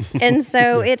man. Yeah. And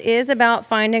so it is about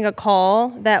finding a call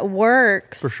that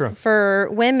works For sure. for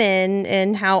women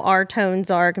and how our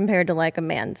tones are compared to like a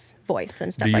man's voice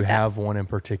and stuff like that. Do you have one in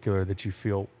particular that you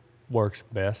feel works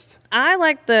best? I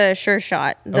like the Sure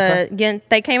Shot.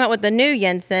 They came out with the new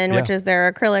Jensen, which is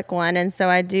their acrylic one, and so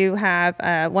I do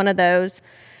have one of those.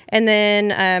 And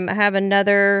then I have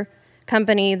another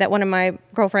company that one of my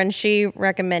girlfriends, she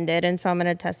recommended, and so I'm going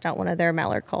to test out one of their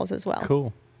mallard calls as well.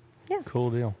 Cool. Yeah.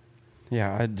 Cool deal.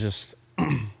 Yeah, I just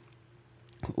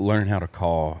learned how to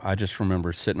call. I just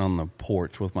remember sitting on the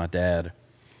porch with my dad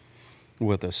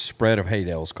with a spread of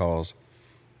Haydale's calls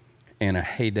and a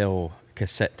Haydale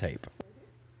cassette tape.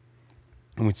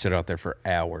 And we'd sit out there for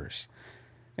hours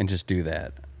and just do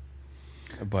that.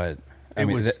 But I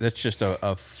mean, that's just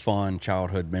a fun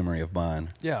childhood memory of mine.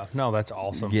 Yeah, no, that's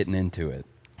awesome. Getting into it.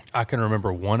 I can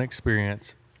remember one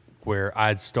experience where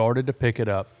I'd started to pick it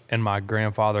up, and my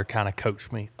grandfather kind of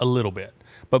coached me a little bit.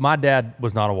 But my dad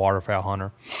was not a waterfowl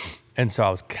hunter, and so I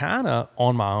was kind of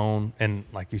on my own. And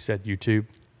like you said, YouTube,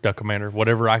 Duck Commander,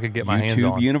 whatever I could get my hands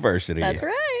on. YouTube University. That's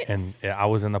right. And I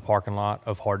was in the parking lot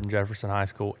of Hardin Jefferson High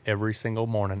School every single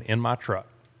morning in my truck,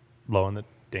 blowing the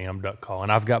damn duck call.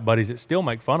 And I've got buddies that still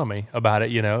make fun of me about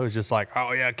it. You know, it's just like,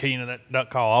 oh yeah, Keenan, that duck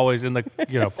call, always in the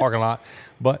parking lot.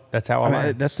 But that's how I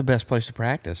learned. That's the best place to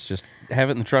practice. Just have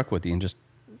it in the truck with you and just.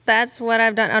 That's what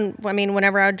I've done.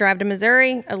 Whenever I would drive to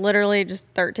Missouri, I literally just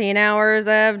 13 hours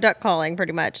of duck calling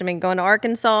pretty much. I mean, going to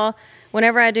Arkansas,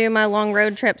 whenever I do my long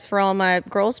road trips for all my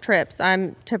girls' trips,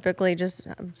 I'm typically just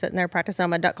sitting there practicing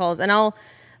on my duck calls. And I'll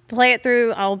play it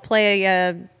through, I'll play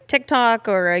a TikTok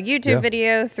or a YouTube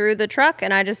video through the truck,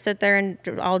 and I just sit there and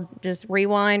I'll just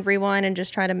rewind, and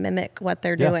just try to mimic what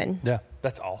they're doing. Yeah,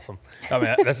 that's awesome. I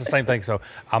mean, that's the same thing. So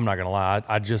I'm not going to lie.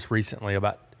 I just recently,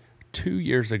 about 2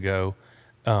 years ago,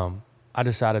 I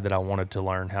decided that I wanted to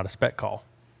learn how to spec call.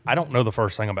 I don't know the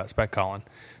first thing about spec calling.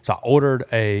 So I ordered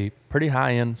a pretty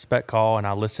high-end spec call, and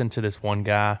I listened to this one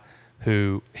guy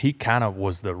who, he kind of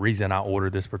was the reason I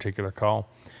ordered this particular call.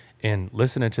 And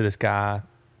listening to this guy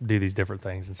do these different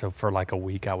things. And so for like a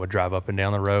week, I would drive up and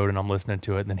down the road, and I'm listening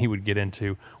to it. And then he would get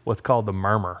into what's called the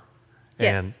murmur.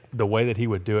 Yes. And the way that he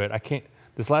would do it,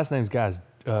 this guy's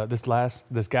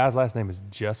last name is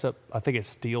Jessup. I think it's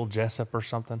Steele Jessup or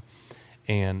something.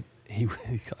 And he's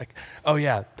like, oh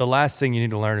yeah, the last thing you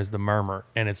need to learn is the murmur.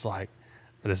 And it's like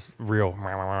this real,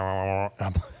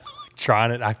 I'm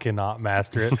trying it. I cannot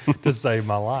master it to save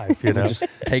my life. It just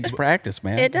takes practice,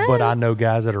 man. It does. But I know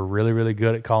guys that are really, really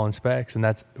good at calling specs. And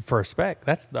that's for a spec.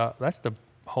 That's the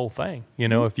whole thing.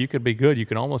 If you could be good, you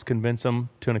can almost convince them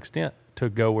to an extent to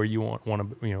go where you want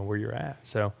to, where you're at.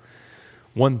 So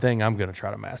one thing I'm going to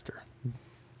try to master.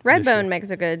 Redbone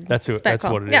makes a good spec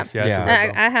call. What it is.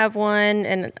 Yeah. I have one,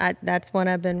 and that's one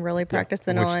I've been really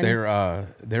practicing on. Which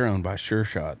they're owned by Sure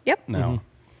Shot. Yep. No.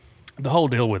 Mm-hmm. The whole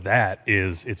deal with that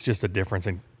is it's just a difference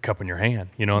in cupping your hand,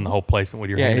 and the whole placement with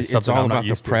your hand is it's something all I'm not about the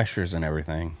used to. pressures and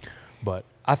everything. But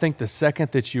I think the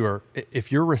second that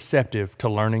if you're receptive to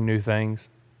learning new things,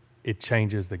 it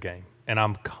changes the game. And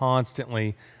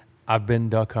I've been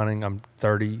duck hunting. I'm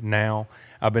 30 now.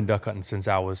 I've been duck hunting since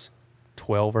I was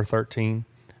 12 or 13.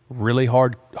 Really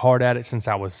hard at it since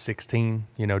I was 16,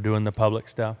 doing the public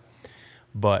stuff.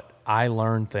 But I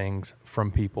learn things from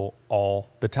people all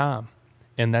the time.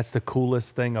 And that's the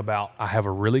coolest thing about, I have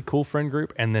a really cool friend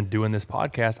group, and then doing this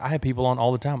podcast, I have people on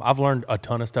all the time. I've learned a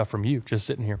ton of stuff from you just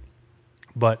sitting here.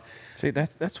 But see,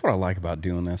 that's what I like about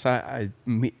doing this.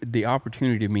 The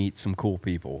opportunity to meet some cool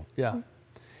people. Yeah.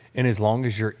 And as long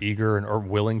as you're eager and or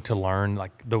willing to learn,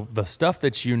 like the stuff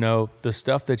that the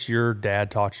stuff that your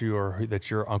dad taught you or that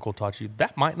your uncle taught you,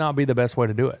 that might not be the best way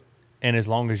to do it. And as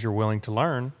long as you're willing to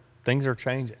learn, things are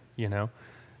changing,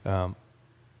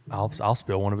 I'll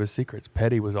spill one of his secrets.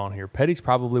 Petty was on here. Petty's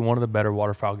probably one of the better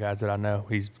waterfowl guides that I know.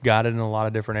 He's got it in a lot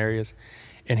of different areas.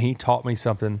 And he taught me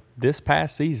something this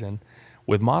past season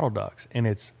with model ducks, and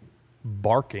it's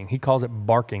barking. He calls it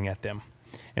barking at them.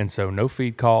 And so no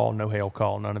feed call, no hail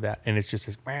call, none of that. And it's just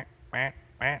this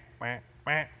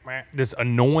this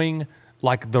annoying,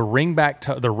 like the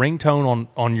ringtone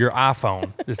on your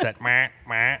iPhone. It's that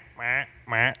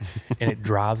and it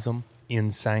drives them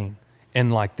insane.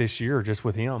 And like this year, just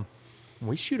with him,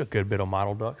 we shoot a good bit of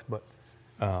model ducks, but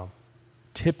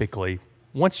typically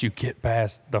once you get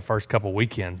past the first couple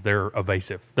weekends, they're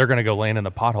evasive. They're going to go land in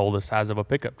the pothole the size of a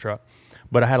pickup truck.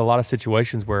 But I had a lot of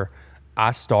situations where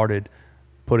I started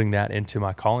putting that into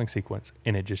my calling sequence,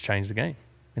 and it just changed the game.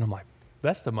 And I'm like,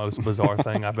 that's the most bizarre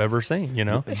thing I've ever seen,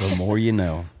 The more you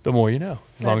know. The more you know,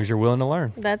 as long as you're willing to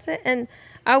learn. That's it. And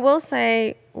I will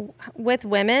say, with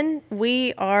women,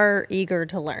 we are eager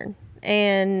to learn.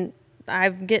 And I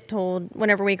get told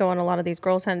whenever we go on a lot of these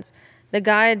girls' hunts, the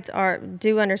guides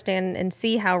do understand and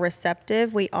see how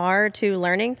receptive we are to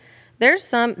learning. There's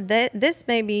this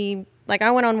may be, like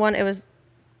I went on one, it was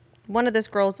one of this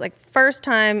girl's like first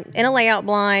time in a layout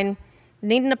blind,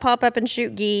 needing to pop up and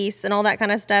shoot geese and all that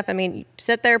kind of stuff. I mean, you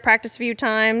sit there, practice a few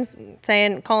times,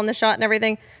 calling the shot and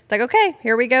everything. It's like, okay,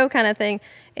 here we go kind of thing.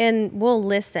 And we'll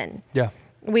listen. Yeah.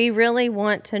 We really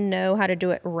want to know how to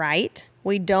do it right.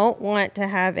 We don't want to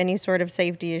have any sort of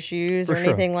safety issues or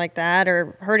anything like that,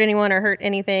 or hurt anyone or hurt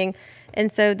anything.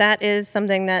 And so that is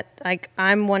something that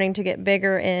I'm wanting to get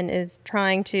bigger in, is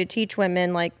trying to teach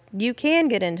women, like, you can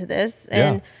get into this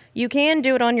and you can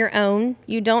do it on your own.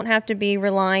 You don't have to be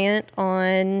reliant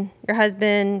on your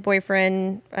husband,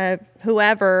 boyfriend,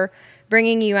 whoever,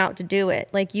 bringing you out to do it.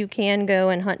 Like, you can go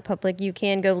and hunt public. You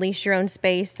can go lease your own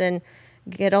space and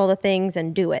get all the things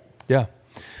and do it. Yeah.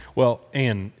 Well,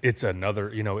 and it's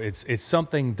another, it's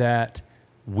something that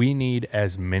we need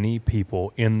as many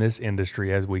people in this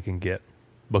industry as we can get,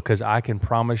 because I can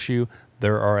promise you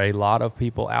there are a lot of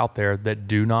people out there that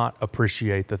do not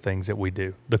appreciate the things that we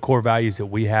do, the core values that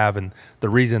we have, and the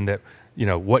reason that,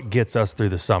 what gets us through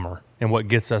the summer and what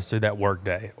gets us through that work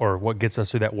day or what gets us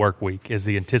through that work week is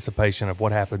the anticipation of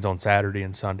what happens on Saturday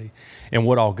and Sunday and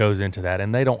what all goes into that.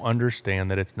 And they don't understand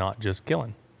that it's not just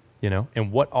killing,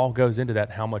 and what all goes into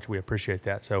that, how much we appreciate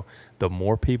that. So the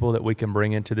more people that we can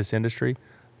bring into this industry,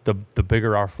 the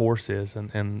bigger our force is.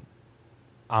 And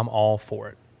I'm all for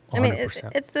it. 100%. I mean,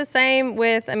 it's the same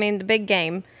with, the big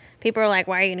game. People are like,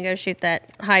 why are you going to go shoot that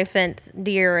high fence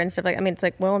deer and stuff like that? It's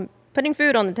like, well, I'm putting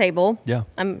food on the table. Yeah.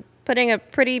 I'm putting a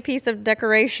pretty piece of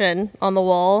decoration on the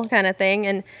wall kind of thing.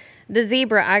 And the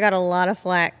zebra, I got a lot of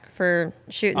flack for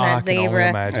shooting that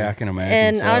zebra. Yeah, I can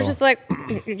imagine. And I was just like,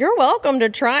 you're welcome to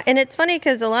try. And it's funny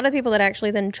because a lot of people that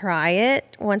actually then try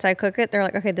it, once I cook it, they're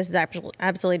like, okay, this is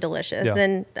absolutely delicious. Yeah.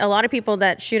 And a lot of people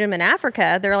that shoot them in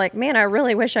Africa, they're like, man, I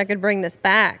really wish I could bring this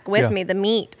back with me, the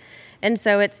meat. And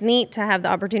so it's neat to have the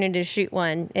opportunity to shoot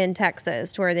one in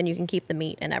Texas to where then you can keep the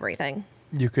meat and everything.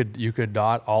 You could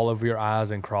dot all of your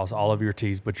I's and cross all of your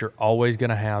T's, but you're always going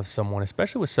to have someone,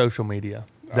 especially with social media,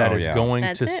 that is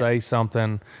going to say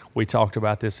something. We talked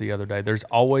about this the other day. There's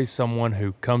always someone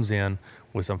who comes in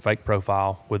with some fake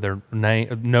profile with their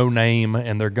name, no name,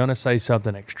 and they're going to say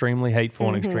something extremely hateful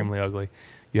and extremely ugly.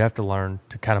 You have to learn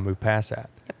to kind of move past that.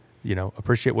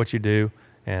 Appreciate what you do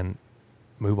and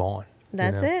move on.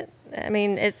 That's it.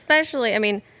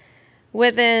 Especially,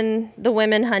 within the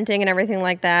women hunting and everything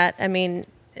like that,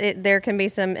 there can be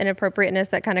some inappropriateness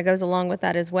that kind of goes along with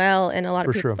that as well. And a lot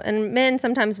of people and men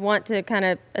sometimes want to kind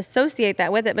of associate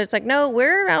that with it, but it's like, no,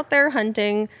 we're out there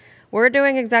hunting. We're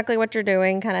doing exactly what you're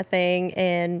doing kind of thing.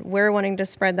 And we're wanting to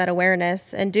spread that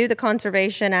awareness and do the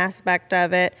conservation aspect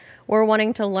of it. We're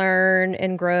wanting to learn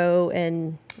and grow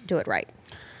and do it right.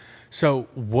 So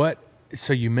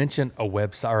you mentioned a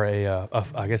website or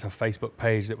I guess a Facebook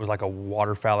page that was like a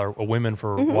waterfowler, a Women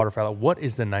for Waterfowler. What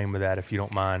is the name of that, if you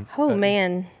don't mind? Oh,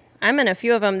 man. I'm in a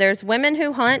few of them. There's Women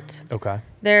Who Hunt. Okay.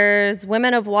 There's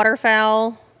Women of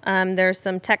Waterfowl. There's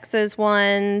some Texas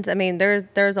ones.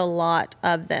 There's a lot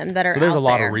of them that are out there. So there's a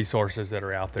lot of resources that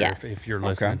are out there. Yes. If you're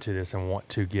listening to this and want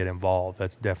to get involved,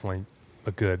 that's definitely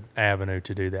a good avenue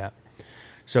to do that.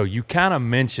 So you kind of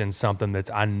mentioned something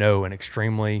that's, I know, an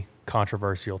extremely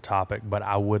controversial topic, but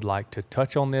I would like to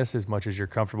touch on this as much as you're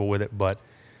comfortable with it. But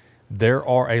there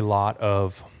are a lot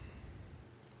of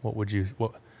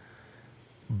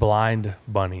blind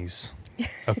bunnies.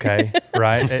 Okay,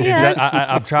 right? Yes.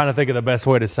 I'm trying to think of the best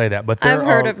way to say that. But I've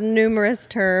heard of numerous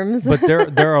terms. But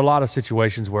there are a lot of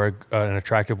situations where an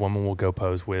attractive woman will go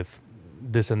pose with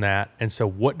this and that. And so,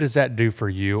 what does that do for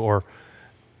you, or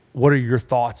what are your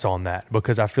thoughts on that?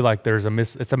 Because I feel like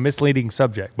it's a misleading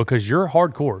subject, because you're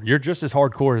hardcore. You're just as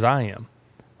hardcore as I am,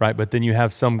 right? But then you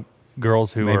have some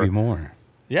girls who maybe more.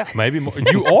 Yeah, maybe more.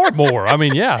 You are more.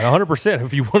 100%.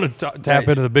 If you want to tap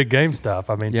into the big game stuff,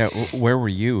 Yeah, where were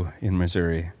you in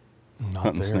Missouri? Not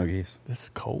hunting there. snow geese. It's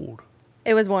cold.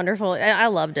 It was wonderful. I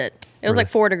loved it. It was like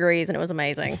 4 degrees and it was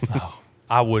amazing.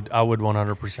 I would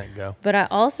 100% go. But I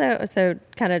also, so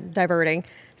kind of diverting.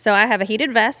 So I have a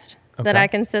heated vest that I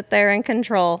can sit there and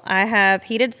control. I have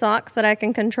heated socks that I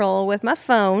can control with my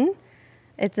phone.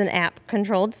 It's an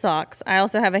app-controlled socks. I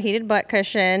also have a heated butt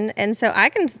cushion, and so I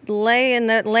can lay in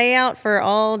the layout for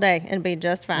all day and be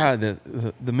just fine.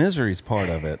 The misery's part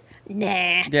of it.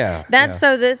 Nah. Yeah.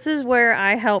 So this is where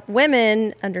I help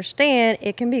women understand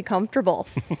it can be comfortable.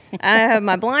 I have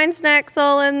my blind snacks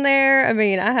all in there.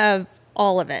 I have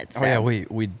all of it. So. Oh, yeah,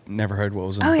 we never heard what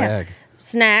was in the bag.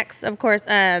 Snacks, of course.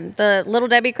 The Little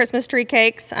Debbie Christmas tree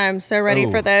cakes. I'm so ready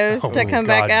for those to come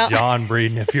back out. John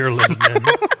Breeden, if you're listening.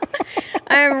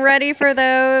 I'm ready for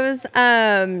those.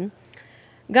 Gun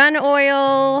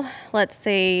oil. Let's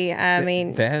see.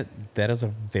 That is a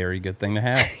very good thing to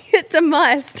have. It's a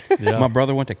must. Yeah. My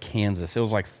brother went to Kansas. It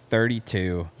was like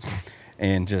 32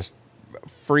 and just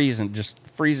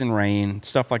freezing rain,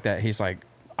 stuff like that. He's like,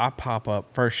 I pop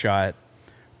up, first shot,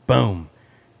 boom,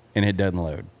 and it doesn't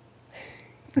load.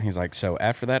 He's like, so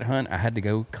after that hunt, I had to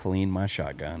go clean my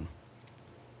shotgun.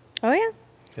 Oh, yeah.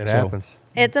 It happens.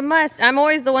 It's a must. I'm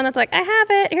always the one that's like, I have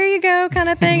it, here you go, kind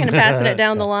of thing, and passing it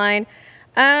down the line.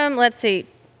 Let's see.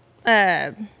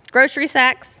 Grocery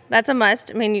sacks, that's a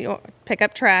must. You pick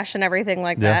up trash and everything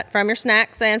like that from your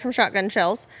snacks and from shotgun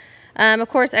shells. Of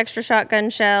course, extra shotgun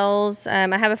shells.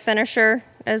 I have a finisher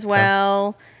as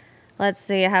well. let's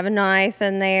see, I have a knife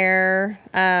in there.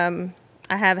 I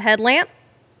have a headlamp.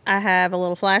 I have a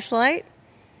little flashlight.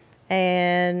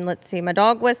 And let's see, my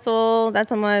dog whistle,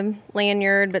 that's on my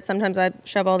lanyard, but sometimes I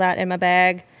shove all that in my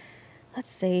bag.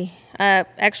 Let's see,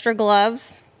 extra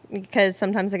gloves because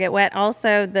sometimes I get wet.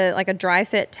 Also, like a dry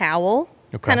fit towel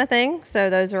kind of thing. So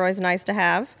those are always nice to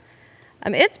have.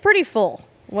 It's pretty full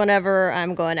whenever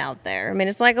I'm going out there. I mean,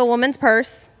 it's like a woman's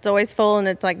purse. It's always full, and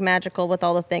it's like magical with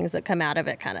all the things that come out of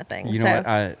it kind of thing. You know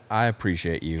what? I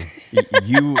appreciate you.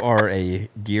 You are a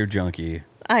gear junkie.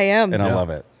 I am. And I love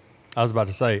it. I was about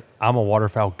to say, I'm a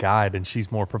waterfowl guide, and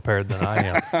she's more prepared than I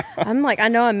am. I'm like, I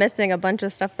know I'm missing a bunch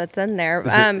of stuff that's in there.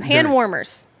 Hand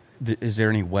warmers. Is there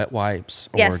any wet wipes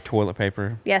or Yes. toilet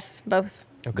paper? Yes, both.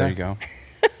 Okay. There you go.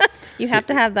 You have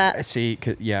to have that. See,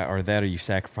 or that, or you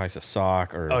sacrifice a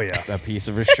sock or yeah. a piece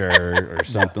of a shirt or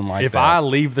something like If that. I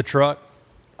leave the truck,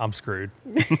 I'm screwed.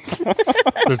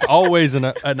 There's always an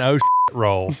oh shit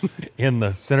roll in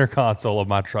the center console of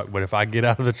my truck, but if I get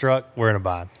out of the truck, we're in a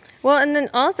bind. Well, and then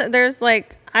also there's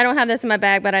like, I don't have this in my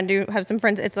bag, but I do have some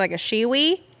friends. It's like a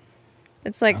shiwi.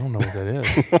 It's like, I don't know what that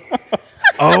is.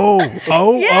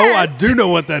 I do know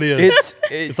what that is.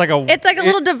 It's like a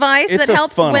little device it's that a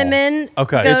helps funnel. women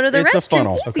Okay. go to the It's a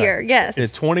funnel. restroom easier. Okay. Yes.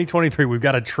 It's 2023. We've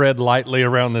got to tread lightly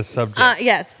around this subject.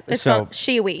 Yes. It's So- called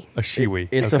shiwi. A shiwi.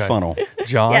 It's Okay. a funnel.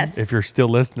 John, Yes. if you're still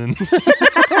listening.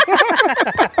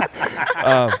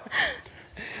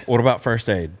 What about first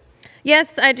aid?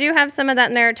 Yes, I do have some of that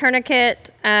in there.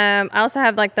 Tourniquet. I also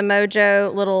have like the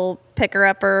Mojo little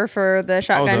picker-upper for the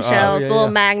shotgun shells, yeah, the little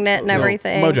yeah. magnet and Little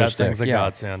everything. Mojo That stick, thing's a yeah.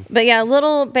 godsend. But yeah,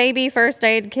 little baby first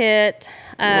aid kit.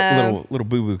 Little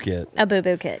boo-boo kit. A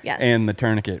boo-boo kit, yes. And the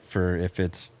tourniquet for if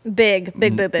it's big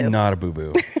boo-boo. not a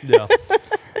boo-boo.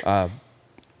 Yeah.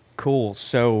 Cool.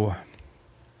 So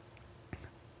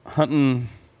hunting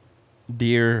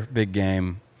deer, big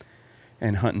game,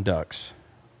 and hunting ducks.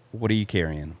 What are you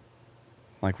carrying?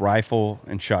 Like rifle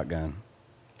and shotgun.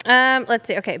 Let's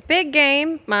see. Okay, big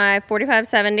game. My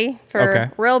 45-70 for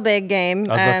Okay. real big game.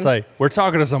 I was about to say, we're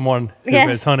talking to someone who Yes.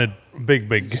 has hunted big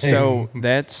game. So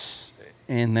that's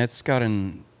got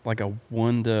an like a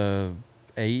 1 to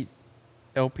 8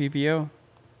 LPVO.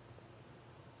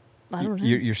 I don't know.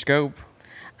 Your scope.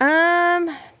 I'm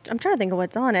trying to think of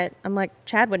what's on it. I'm like,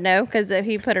 Chad would know because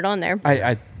he put it on there.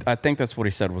 I think that's what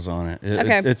he said was on it.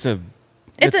 Okay.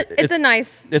 It's a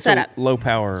nice it's setup. a low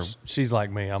power She's like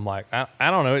me. I'm like, I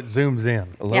don't know. It zooms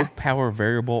in. Yeah. power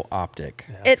variable optic.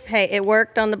 It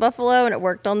worked on the buffalo and it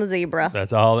worked on the zebra.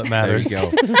 That's all that There matters.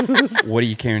 you go. What are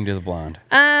you carrying to the blind?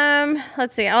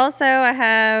 Let's see. Also, I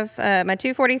have my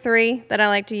 243 that I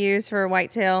like to use for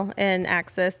whitetail and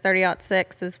Axis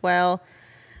 30-06 as well.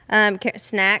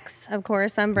 Snacks, of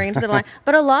course, I'm bringing to the blind.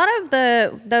 But a lot of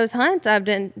those hunts I've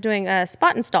been doing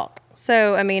spot and stalk.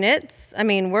 So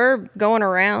we're going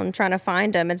around trying to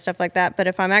find them and stuff like that. But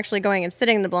if I'm actually going and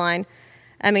sitting in the blind,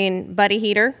 buddy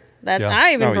heater. Yeah.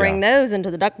 I even Oh, bring yeah. those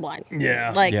into the duck blind.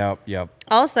 Yeah. Like Yep.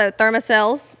 also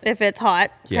thermocells if it's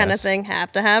hot kind of Yes. thing.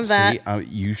 Have to have that. See,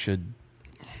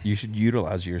 you should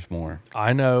utilize yours more.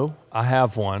 I know. I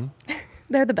have one.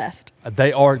 They're the best.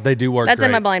 They do work That's great.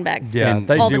 in my blind bag. Yeah, And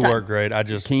they all the do time. work great. I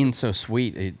just Keen's so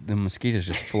sweet, the mosquitoes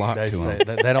just flock they to stay,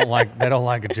 him. they don't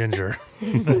like a ginger.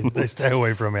 They stay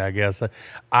away from me, I guess.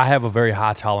 I have a very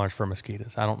high tolerance for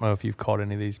mosquitoes. I don't know if you've caught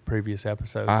any of these previous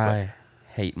episodes. I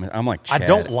hate. I'm like I Chad.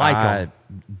 don't like 'em.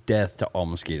 Death to all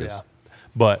mosquitoes. Yeah.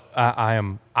 But I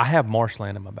have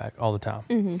marshland in my back all the time.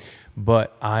 Mm-hmm.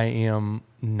 But I am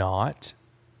not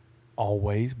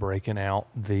always breaking out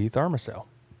the thermocell.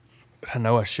 I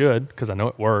know I should because I know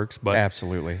it works, but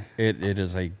Absolutely, it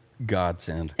is a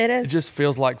godsend. It it is. just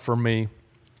feels like for me,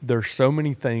 there's so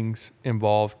many things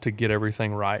involved to get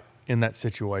everything right in that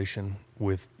situation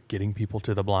with getting people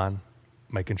to the blind,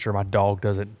 making sure my dog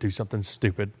doesn't do something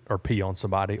stupid or pee on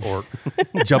somebody or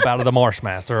jump out of the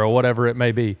Marshmaster or whatever it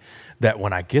may be, that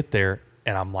when I get there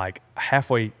and I'm like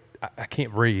halfway, I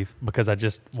can't breathe because I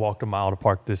just walked a mile to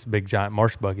park this big giant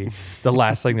marsh buggy. The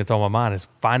last thing that's on my mind is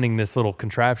finding this little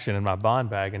contraption in my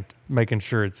bond bag and making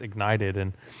sure it's ignited.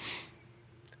 And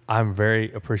I'm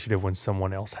very appreciative when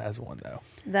someone else has one, though.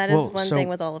 That is Well, one so- thing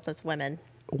with all of us women.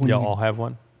 Y'all all have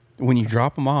one? When you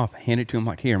drop them off, hand it to them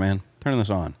like, here, man, turn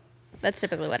this on. That's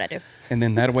typically what I do. And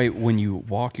then that way, when you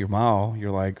walk your mile,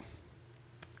 you're like,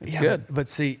 it's good. But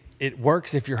see, it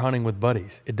works if you're hunting with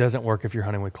buddies. It doesn't work if you're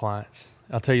hunting with clients.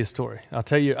 I'll tell you a story. I'll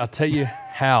tell you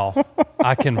how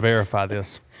I can verify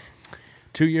this.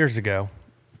 2 years ago,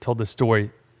 I told this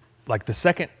story like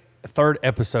the third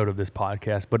episode of this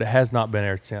podcast, but it has not been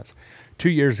aired since. 2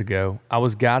 years ago, I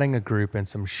was guiding a group in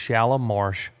some shallow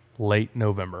marsh late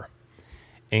November.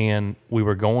 and we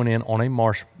were going in on a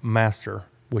Marsh Master,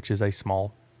 which is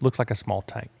looks like a small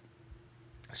tank.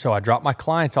 So I dropped my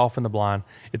clients off in the blind.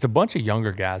 It's a bunch of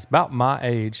younger guys, about my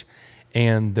age,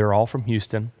 and they're all from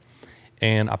Houston.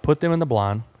 And I put them in the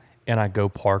blind, and I go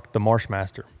park the Marsh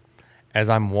Master. As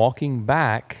I'm walking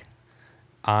back,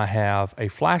 I have a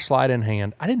flashlight in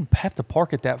hand. I didn't have to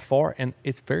park it that far, and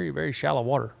it's very, very shallow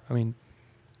water. I mean,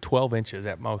 12 inches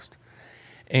at most.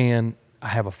 And I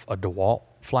have a DeWalt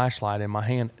flashlight in my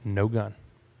hand, no gun.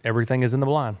 Everything is in the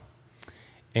blind.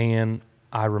 And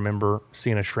I remember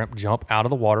seeing a shrimp jump out of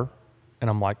the water, and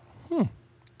I'm like,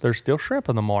 there's still shrimp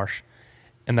in the marsh.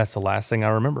 And that's the last thing I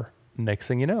remember. Next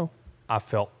thing you know, I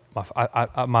felt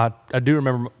I do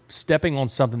remember stepping on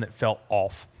something that felt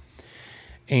off.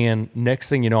 And next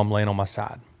thing you know, I'm laying on my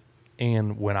side.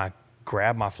 And when I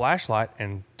grab my flashlight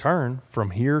and turn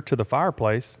from here to the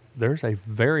fireplace, there's a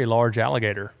very large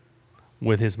alligator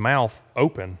with his mouth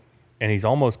open, and he's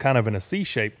almost kind of in a C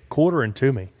shape, quartering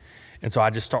to me. And so I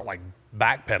just start like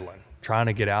backpedaling, trying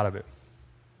to get out of it.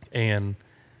 And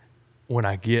when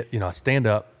I I stand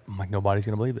up, I'm like, nobody's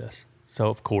going to believe this. So,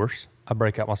 of course, I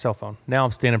break out my cell phone. Now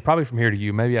I'm standing probably from here to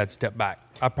you. Maybe I'd step back.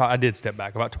 I did step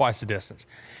back about twice the distance.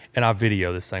 And I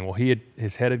video this thing. Well,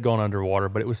 his head had gone underwater,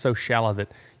 but it was so shallow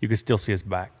that you could still see his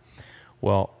back.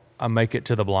 Well, I make it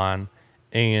to the blind,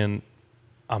 and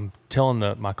I'm telling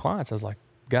my clients, I was like,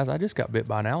 guys, I just got bit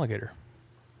by an alligator.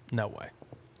 No way.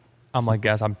 I'm like,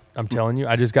 guys, I'm telling you,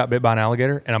 I just got bit by an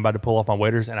alligator, and I'm about to pull off my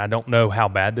waders, and I don't know how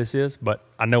bad this is, but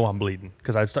I know I'm bleeding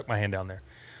because I stuck my hand down there.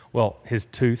 Well, his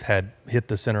tooth had hit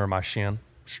the center of my shin,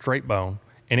 straight bone,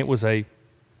 and it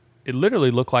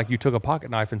literally looked like you took a pocket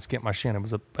knife and skinned my shin. It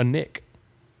was a nick.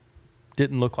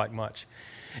 Didn't look like much.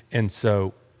 And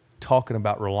so talking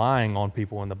about relying on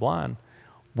people in the blind,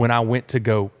 when I went to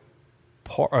go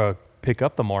pick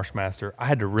up the Marsh Master, I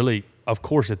had to really, of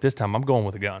course, at this time, I'm going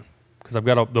with a gun. Because I've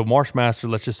got the Marsh Master,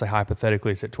 let's just say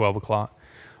hypothetically, it's at 12 o'clock.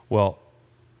 Well,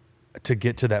 to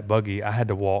get to that buggy, I had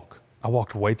to walk. I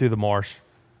walked way through the marsh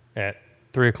at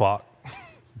 3 o'clock,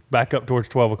 back up towards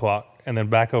 12 o'clock, and then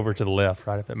back over to the left,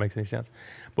 right, if that makes any sense.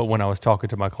 But when I was talking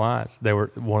to my clients,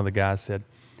 one of the guys said,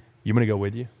 "You want me to go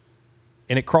with you?"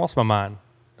 And it crossed my mind.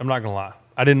 I'm not going to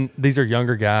lie. These are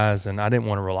younger guys, and I didn't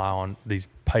want to rely on these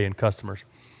paying customers.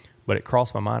 But it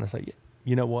crossed my mind. I said, yeah,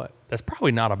 you know what? That's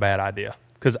probably not a bad idea.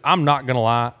 Because I'm not going to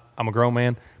lie, I'm a grown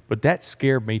man, but that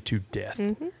scared me to death.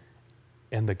 Mm-hmm.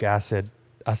 And the guy said,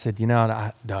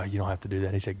 no, you don't have to do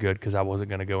that. He said, good, because I wasn't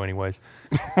going to go anyways.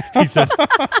 he said,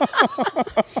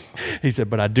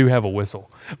 but I do have a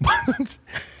whistle.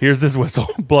 Here's this whistle.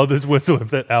 Blow this whistle if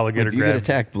that alligator grabs you. If you get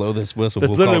attacked, blow this whistle.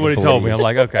 That's literally what he told me. I'm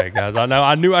like, okay, guys,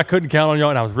 I knew I couldn't count on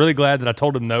y'all, and I was really glad that I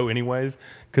told him no anyways,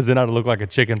 because then I'd look like a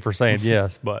chicken for saying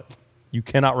yes, but you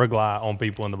cannot rely on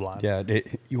people in the blind. Yeah,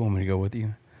 you want me to go with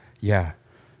you? Yeah.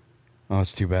 Oh,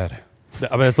 it's too bad.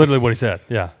 I mean, that's literally what he said.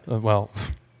 Yeah. Well,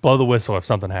 blow the whistle if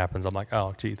something happens. I'm like,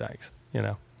 oh, gee, thanks.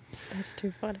 That's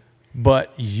too funny.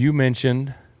 But you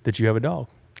mentioned that you have a dog.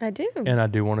 I do. And I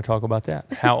do want to talk about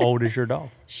that. How old is your dog?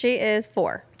 She is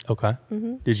 4. Okay.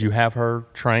 Mm-hmm. Did you have her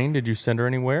trained? Did you send her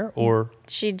anywhere, or?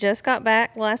 She just got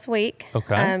back last week.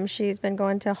 Okay. She's been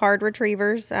going to hard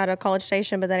retrievers out of College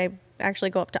Station, but then I actually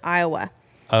go up to Iowa.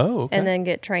 Oh, okay. And then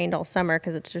get trained all summer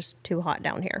because it's just too hot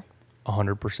down here.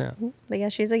 100%. Mm-hmm. But yeah,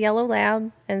 she's a yellow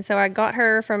lab. And so I got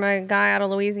her from a guy out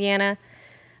of Louisiana.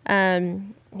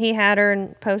 He had her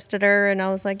and posted her, and I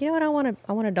was like, you know what,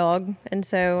 I want a dog. And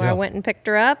so I went and picked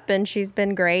her up, and she's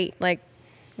been great. Like,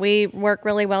 we work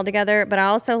really well together, but I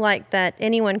also like that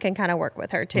anyone can kind of work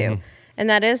with her too. Mm-hmm. And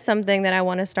that is something that I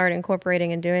want to start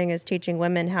incorporating and doing, is teaching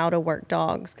women how to work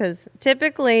dogs. Because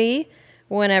typically,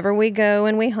 whenever we go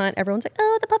and we hunt, everyone's like,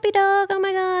 oh, the puppy dog, oh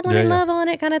my God, let me love on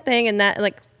it, kind of thing. And that,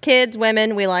 like, kids,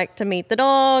 women, we like to meet the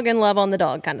dog and love on the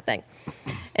dog kind of thing.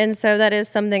 And so that is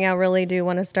something I really do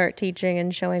want to start teaching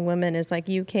and showing women, is like,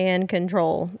 you can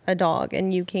control a dog,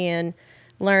 and you can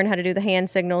learn how to do the hand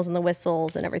signals and the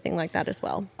whistles and everything like that as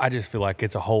well. I just feel like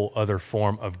it's a whole other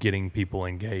form of getting people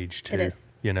engaged too. It is.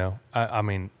 I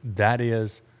mean, that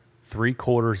is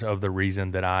 3/4 of the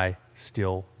reason that I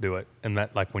still do it. And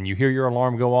that, like, when you hear your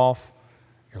alarm go off,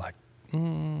 you're like,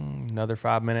 another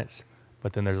 5 minutes.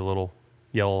 But then there's a little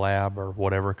yellow lab or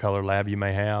whatever color lab you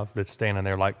may have that's standing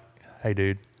there like, hey,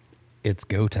 dude, it's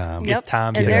go time. Yep. It's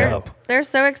time and to get up. They're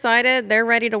so excited. They're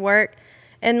ready to work.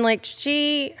 And like,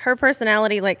 her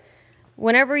personality, like,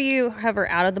 whenever you have her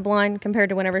out of the blind compared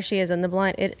to whenever she is in the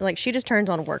blind, she just turns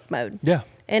on work mode. Yeah.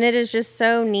 And it is just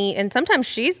so neat. And sometimes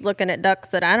she's looking at ducks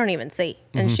that I don't even see.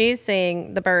 And she's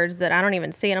seeing the birds that I don't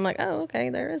even see. And I'm like, oh, okay,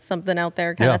 there is something out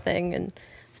there kind of thing and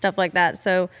stuff like that.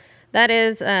 So That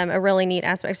is a really neat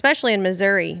aspect, especially in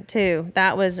Missouri too.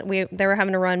 They were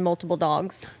having to run multiple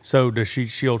dogs. So does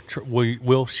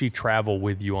will she travel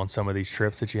with you on some of these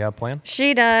trips that you have planned?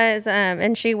 She does,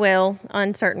 and she will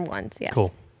on certain ones. Yes.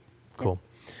 Cool.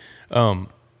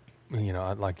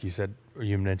 Like you said,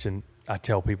 you mentioned, I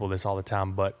tell people this all the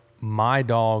time, but my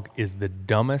dog is the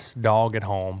dumbest dog at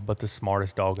home, but the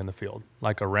smartest dog in the field.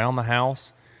 Like around the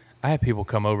house, I have people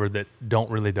come over that don't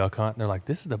really duck hunt. And they're like,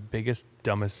 this is the biggest,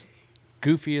 dumbest,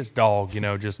 goofiest dog,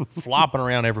 just flopping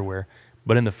around everywhere.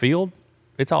 But in the field,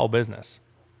 it's all business.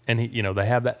 And they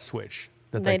have that switch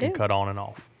that they can cut on and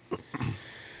off.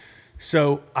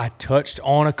 So I touched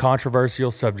on a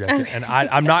controversial subject, and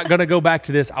I'm not going to go back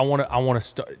to this. I want to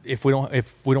start. If we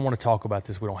don't want to talk about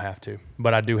this, we don't have to.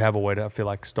 But I do have a way to, I feel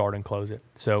like, start and close it.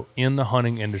 So in the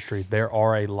hunting industry, there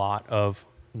are a lot of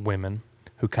women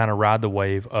who kind of ride the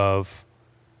wave of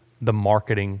the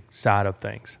marketing side of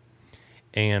things.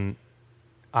 And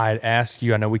I'd ask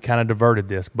you, I know we kind of diverted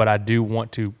this, but I do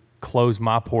want to close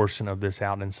my portion of this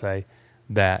out and say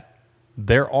that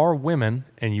there are women,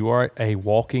 and you are a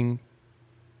walking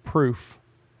proof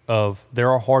of there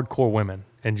are hardcore women.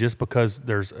 And just because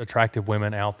there's attractive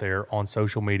women out there on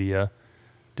social media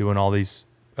doing all these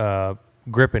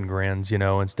grip and grins,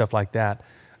 and stuff like that,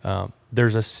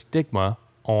 there's a stigma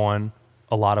on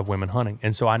a lot of women hunting.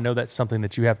 And so I know that's something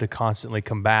that you have to constantly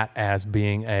combat as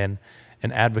being an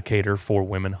advocator for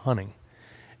women hunting.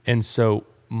 And so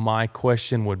my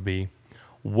question would be,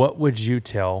 what would you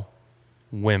tell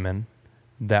women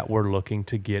that were looking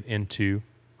to get into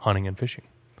hunting and fishing?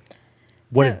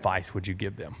 What advice would you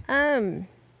give them?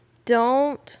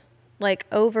 Don't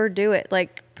overdo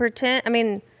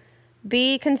it.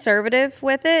 Be conservative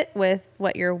with it, with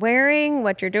what you're wearing,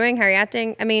 what you're doing, how you're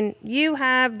acting. You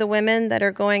have the women that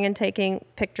are going and taking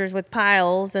pictures with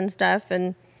piles and stuff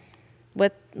and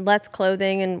with less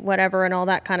clothing and whatever and all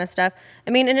that kind of stuff.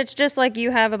 And it's just like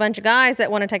you have a bunch of guys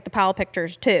that want to take the pile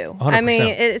pictures too.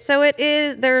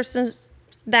 100%. There's some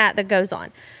that goes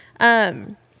on.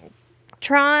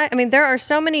 There are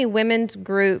so many women's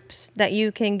groups that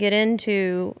you can get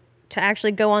into to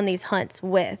actually go on these hunts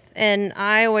with. And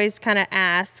I always kind of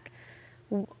ask,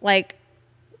 and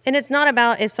it's not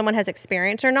about if someone has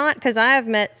experience or not, because I have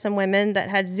met some women that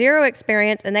had zero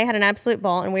experience and they had an absolute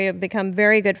ball, and we have become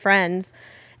very good friends.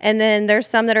 And then there's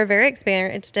some that are very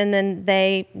experienced, and then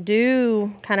they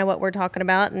do kind of what we're talking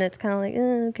about, and it's kind of like,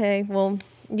 okay, well,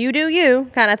 you do you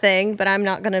kind of thing, but I'm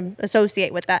not going to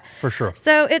associate with that. For sure.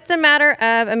 So it's a matter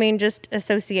of, just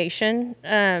association.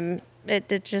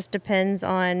 It just depends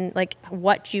on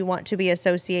what you want to be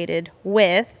associated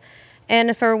with.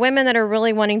 And for women that are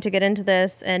really wanting to get into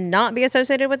this and not be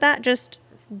associated with that, just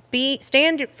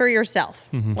stand for yourself.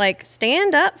 Mm-hmm.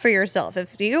 Stand up for yourself.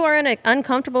 If you are in an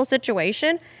uncomfortable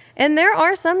situation, and there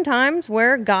are some times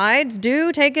where guides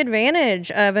do take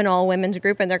advantage of an all women's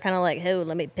group, and they're kind of like, oh,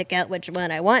 let me pick out which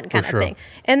one I want kind of thing.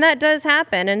 And that does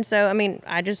happen. And so,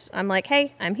 I'm like,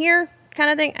 hey, I'm here kind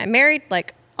of thing. I'm married.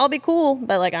 I'll be cool,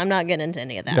 but I'm not getting into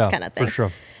any of that kind of thing. For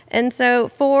sure. And so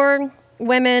for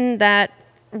women that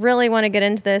really want to get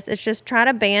into this, it's just try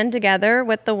to band together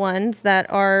with the ones that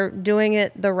are doing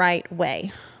it the right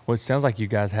way. Well, it sounds like you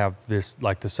guys have this,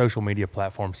 the social media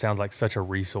platform sounds like such a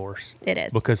resource. It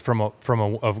is. Because from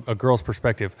a girl's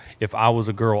perspective, if I was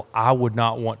a girl, I would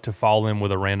not want to fall in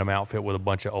with a random outfit with a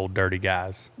bunch of old dirty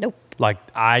guys. Nope.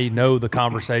 I know the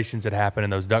conversations that happen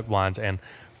in those duck blinds, and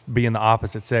being the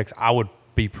opposite sex, I would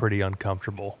be pretty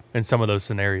uncomfortable in some of those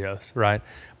scenarios, right?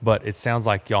 But it sounds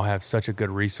like y'all have such a good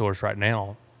resource right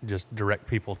now, just direct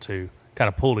people to kind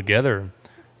of pull together and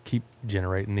keep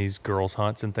generating these girls'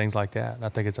 hunts and things like that. I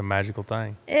think it's a magical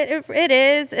thing. It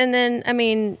is. And then,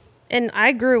 and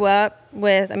I grew up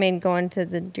with, going to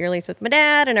the deer lease with my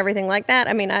dad and everything like that.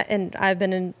 I've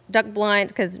been in duck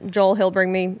blinds because Joel, he'll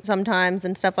bring me sometimes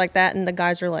and stuff like that. And the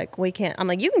guys are like, we can't. I'm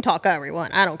like, you can talk however you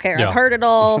want. I don't care. Yeah. I've heard it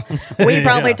all. We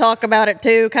probably talk about it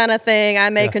too, kind of thing. I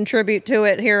may contribute to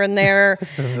it here and there.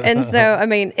 And so,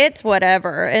 it's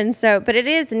whatever. And so, but it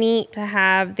is neat to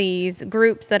have these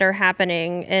groups that are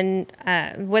happening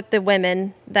and with the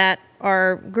women that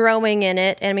are growing in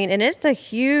it. And it's a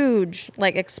huge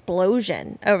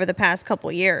explosion over the past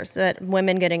couple years that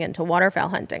women getting into waterfowl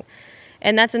hunting.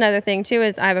 And that's another thing too,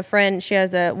 is I have a friend, she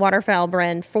has a waterfowl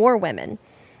brand for women.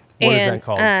 What is that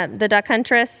called? The Duck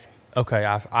Huntress. Okay,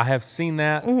 I have seen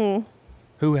that. Mm-hmm.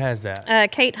 Who has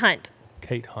that? Kate Hunt.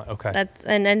 Kate Hunt. Okay. That's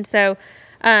and so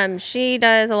she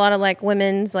does a lot of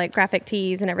women's graphic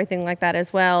tees and everything like that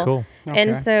as well. Cool. Okay.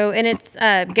 And so, and it's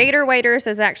Gator Waders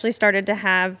has actually started to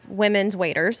have women's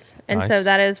waders. And Nice. So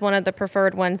that is one of the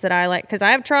preferred ones that I like, because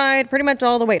I have tried pretty much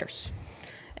all the waders.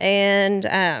 And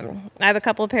I have a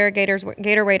couple of pair of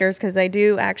gator waders because they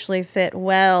do actually fit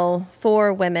well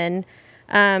for women.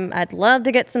 I'd love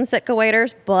to get some Sitka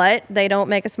waders, but they don't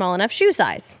make a small enough shoe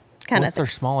size. What's their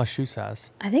smallest shoe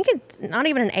size? I think it's not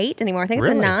even an 8 anymore. I think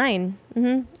Really? it's a 9.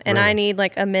 And Really? I need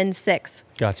like a men's 6.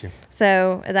 Got you.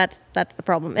 So that's the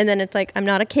problem. And then it's like I'm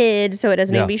not a kid, so it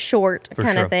doesn't need Yeah, to be short for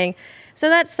kind sure. of thing. So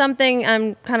that's something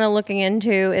I'm kind of looking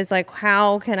into is like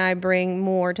how can I bring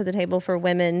more to the table for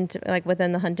women to, like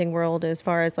within the hunting world as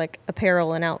far as like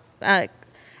apparel and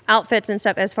outfits and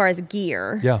stuff as far as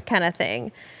gear kind of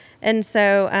thing. And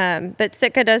so, but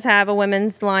Sitka does have a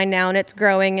women's line now, and it's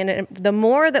growing. And the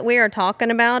more that we are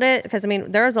talking about it, because I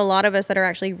mean, there's a lot of us that are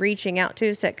actually reaching out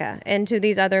to Sitka and to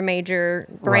these other major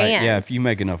brands. Right. Yeah, if you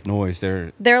make enough noise,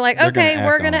 they're like, they're okay, gonna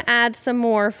we're act going on to add some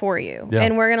more for you. Yeah.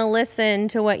 And we're going to listen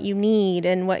to what you need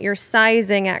and what your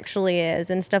sizing actually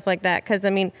is and stuff like that. Because, I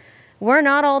mean, we're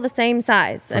not all the same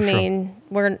size. For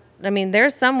sure.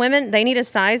 There's some women, they need a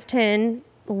size 10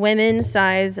 women's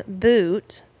size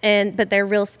boot. But they're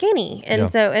real skinny.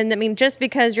 And just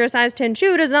because you're a size 10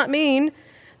 shoe does not mean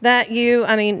that you,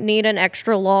 need an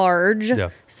extra large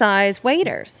size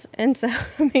waders. And so,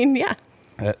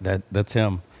 That's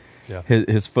him. Yeah.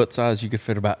 His foot size, you could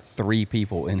fit about 3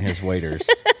 people in his waders.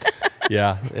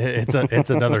 Yeah, it's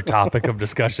another topic of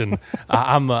discussion.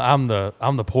 I'm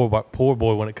the poor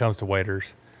boy when it comes to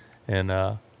waders,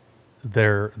 and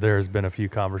there's been a few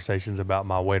conversations about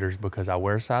my waders because I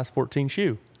wear a size 14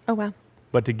 shoe. Oh, wow.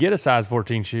 But to get a size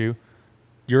 14 shoe,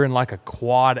 you're in like a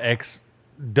quad X,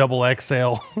 double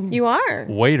XL You are.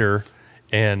 wader,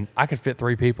 and I could fit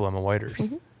 3 people in my waders.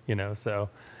 So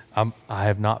I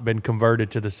have not been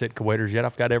converted to the Sitka waders yet.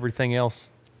 I've got everything else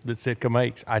that Sitka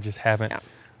makes. I just haven't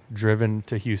driven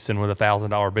to Houston with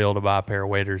 $1,000 bill to buy a pair of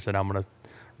waders that I'm going to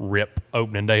rip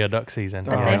opening day of duck season.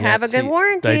 But they have a good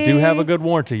warranty. They do have a good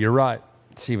warranty. You're right.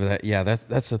 See, but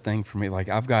that's the thing for me. Like,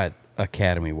 I've got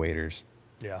Academy waders.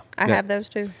 Yeah. I have those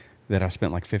too. That I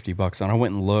spent like $50 on. I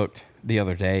went and looked the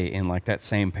other day, and like that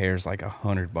same pair's like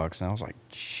 $100, and I was like,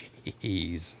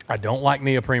 jeez. I don't like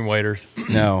neoprene waders.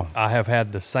 No. I have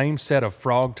had the same set of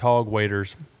Frog Tog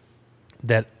waders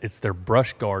that it's their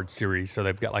Brush Guard series. So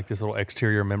they've got like this little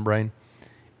exterior membrane,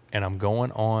 and I'm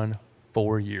going on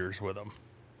 4 years with them.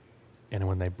 And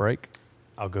when they break,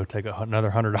 I'll go take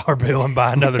another $100 bill and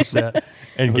buy another set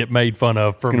and get made fun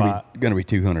of for It's gonna be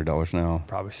 $200 now.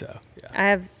 probably so. Yeah. I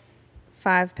have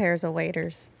 5 pairs of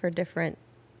waders for different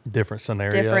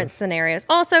Scenarios.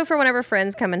 Also for whenever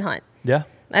friends come and hunt. Yeah.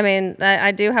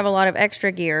 I do have a lot of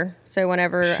extra gear. So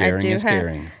whenever Sharing is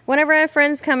caring. Whenever I have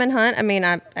friends come and hunt, I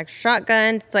have extra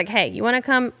shotguns. It's like, hey, you want to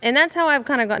come? And that's how I've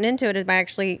kind of gotten into it is by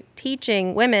actually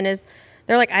teaching women is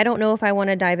they're like, I don't know if I want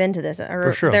to dive into this. Or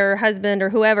For sure. their husband or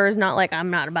whoever is not like, I'm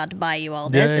not about to buy you all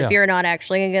this if you're not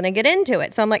actually going to get into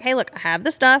it. So I'm like, hey, look, I have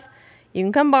the stuff. You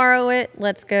can come borrow it.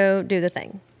 Let's go do the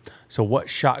thing. So what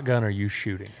shotgun are you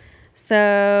shooting?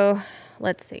 So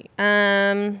let's see.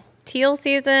 Teal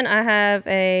season, I have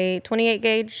a 28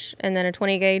 gauge and then a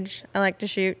 20 gauge I like to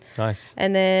shoot. Nice.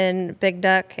 And then big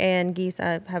duck and geese,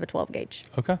 I have a 12 gauge.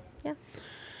 Okay. Yeah.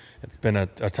 It's been a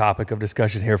topic of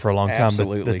discussion here for a long time.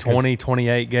 Absolutely, The 20,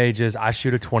 28 gauges. I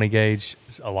shoot a 20 gauge.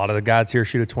 A lot of the guys here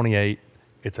shoot a 28.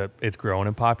 It's growing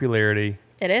in popularity.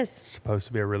 It is. It's supposed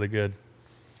to be a really good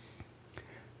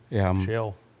Yeah,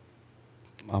 shell.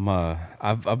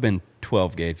 I've been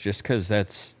 12 gauge just because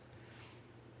that's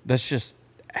just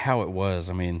how it was.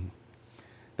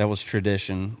 That was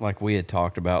tradition, like we had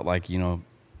talked about. Like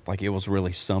it was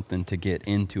really something to get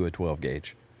into a 12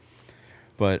 gauge.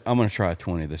 But I'm gonna try a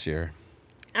 20 this year.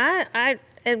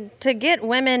 To get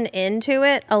women into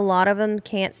it, a lot of them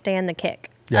can't stand the kick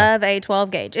Yeah. of a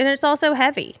 12 gauge, and it's also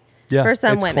heavy. Yeah, for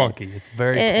some it's women. clunky. It's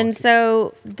very And clunky.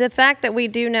 so the fact that we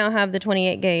do now have the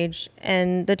 28 gauge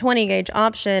and the 20 gauge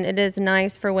option, it is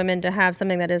nice for women to have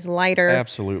something that is lighter.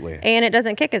 Absolutely. And it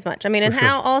doesn't kick as much. And sure.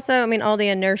 how also, all the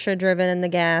inertia driven and the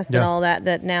gas and Yeah. all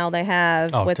that now they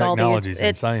have Oh, with all these. technology's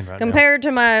It's insane right now. compared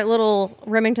to my little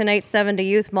Remington 870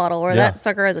 youth model where Yeah. that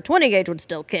sucker as a 20 gauge would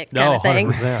still kick kind No, of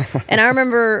thing. 100%. And I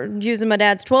remember using my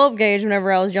dad's 12 gauge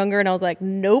whenever I was younger and I was like,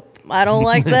 nope, I don't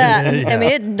like that. Yeah.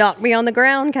 It knocked me on the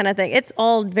ground kind of thing. It's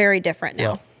all very different now.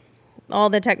 Yeah. All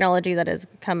the technology that has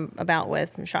come about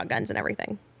with shotguns and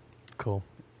everything. Cool.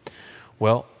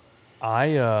 Well,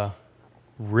 I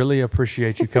really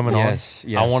appreciate you coming Yes,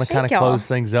 on. yes. I want to kind of Thank y'all. close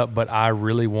things up, but I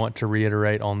really want to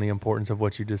reiterate on the importance of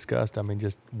what you discussed.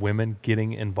 Just women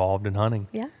getting involved in hunting.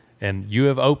 Yeah. And you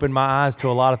have opened my eyes to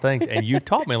a lot of things, and you've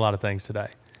taught me a lot of things today.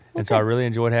 And so I really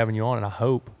enjoyed having you on, and I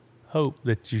hope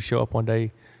that you show up one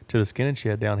day to the skinning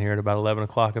shed down here at about 11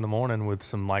 o'clock in the morning with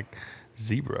some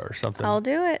zebra or something. I'll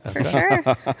do it for sure.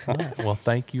 All right. Well,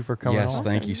 thank you for coming Yes, on.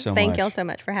 thank you so much. Thank y'all so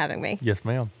much for having me. Yes,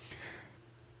 ma'am.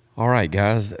 All right,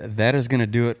 guys, that is going to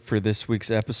do it for this week's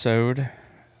episode.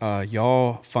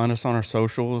 Y'all find us on our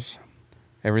socials,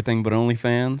 everything but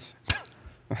OnlyFans.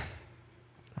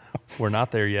 We're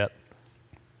not there yet.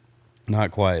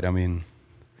 Not quite. I mean,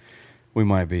 we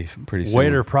might be pretty soon.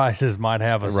 Waiter prices might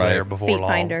have us Right. there before Feet long.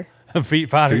 finder. Feet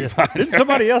finder. Didn't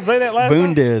somebody else say that last Boone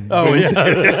time? did. Oh, Boone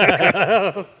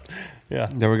yeah. Yeah.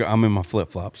 There we go. I'm in my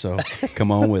flip-flop, so come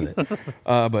on with it.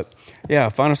 But, yeah,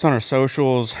 find us on our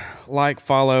socials. Like,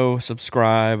 follow,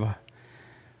 subscribe.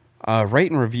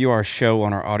 Rate and review our show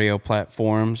on our audio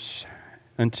platforms.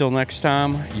 Until next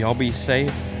time, y'all be safe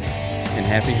and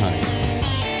happy hunting.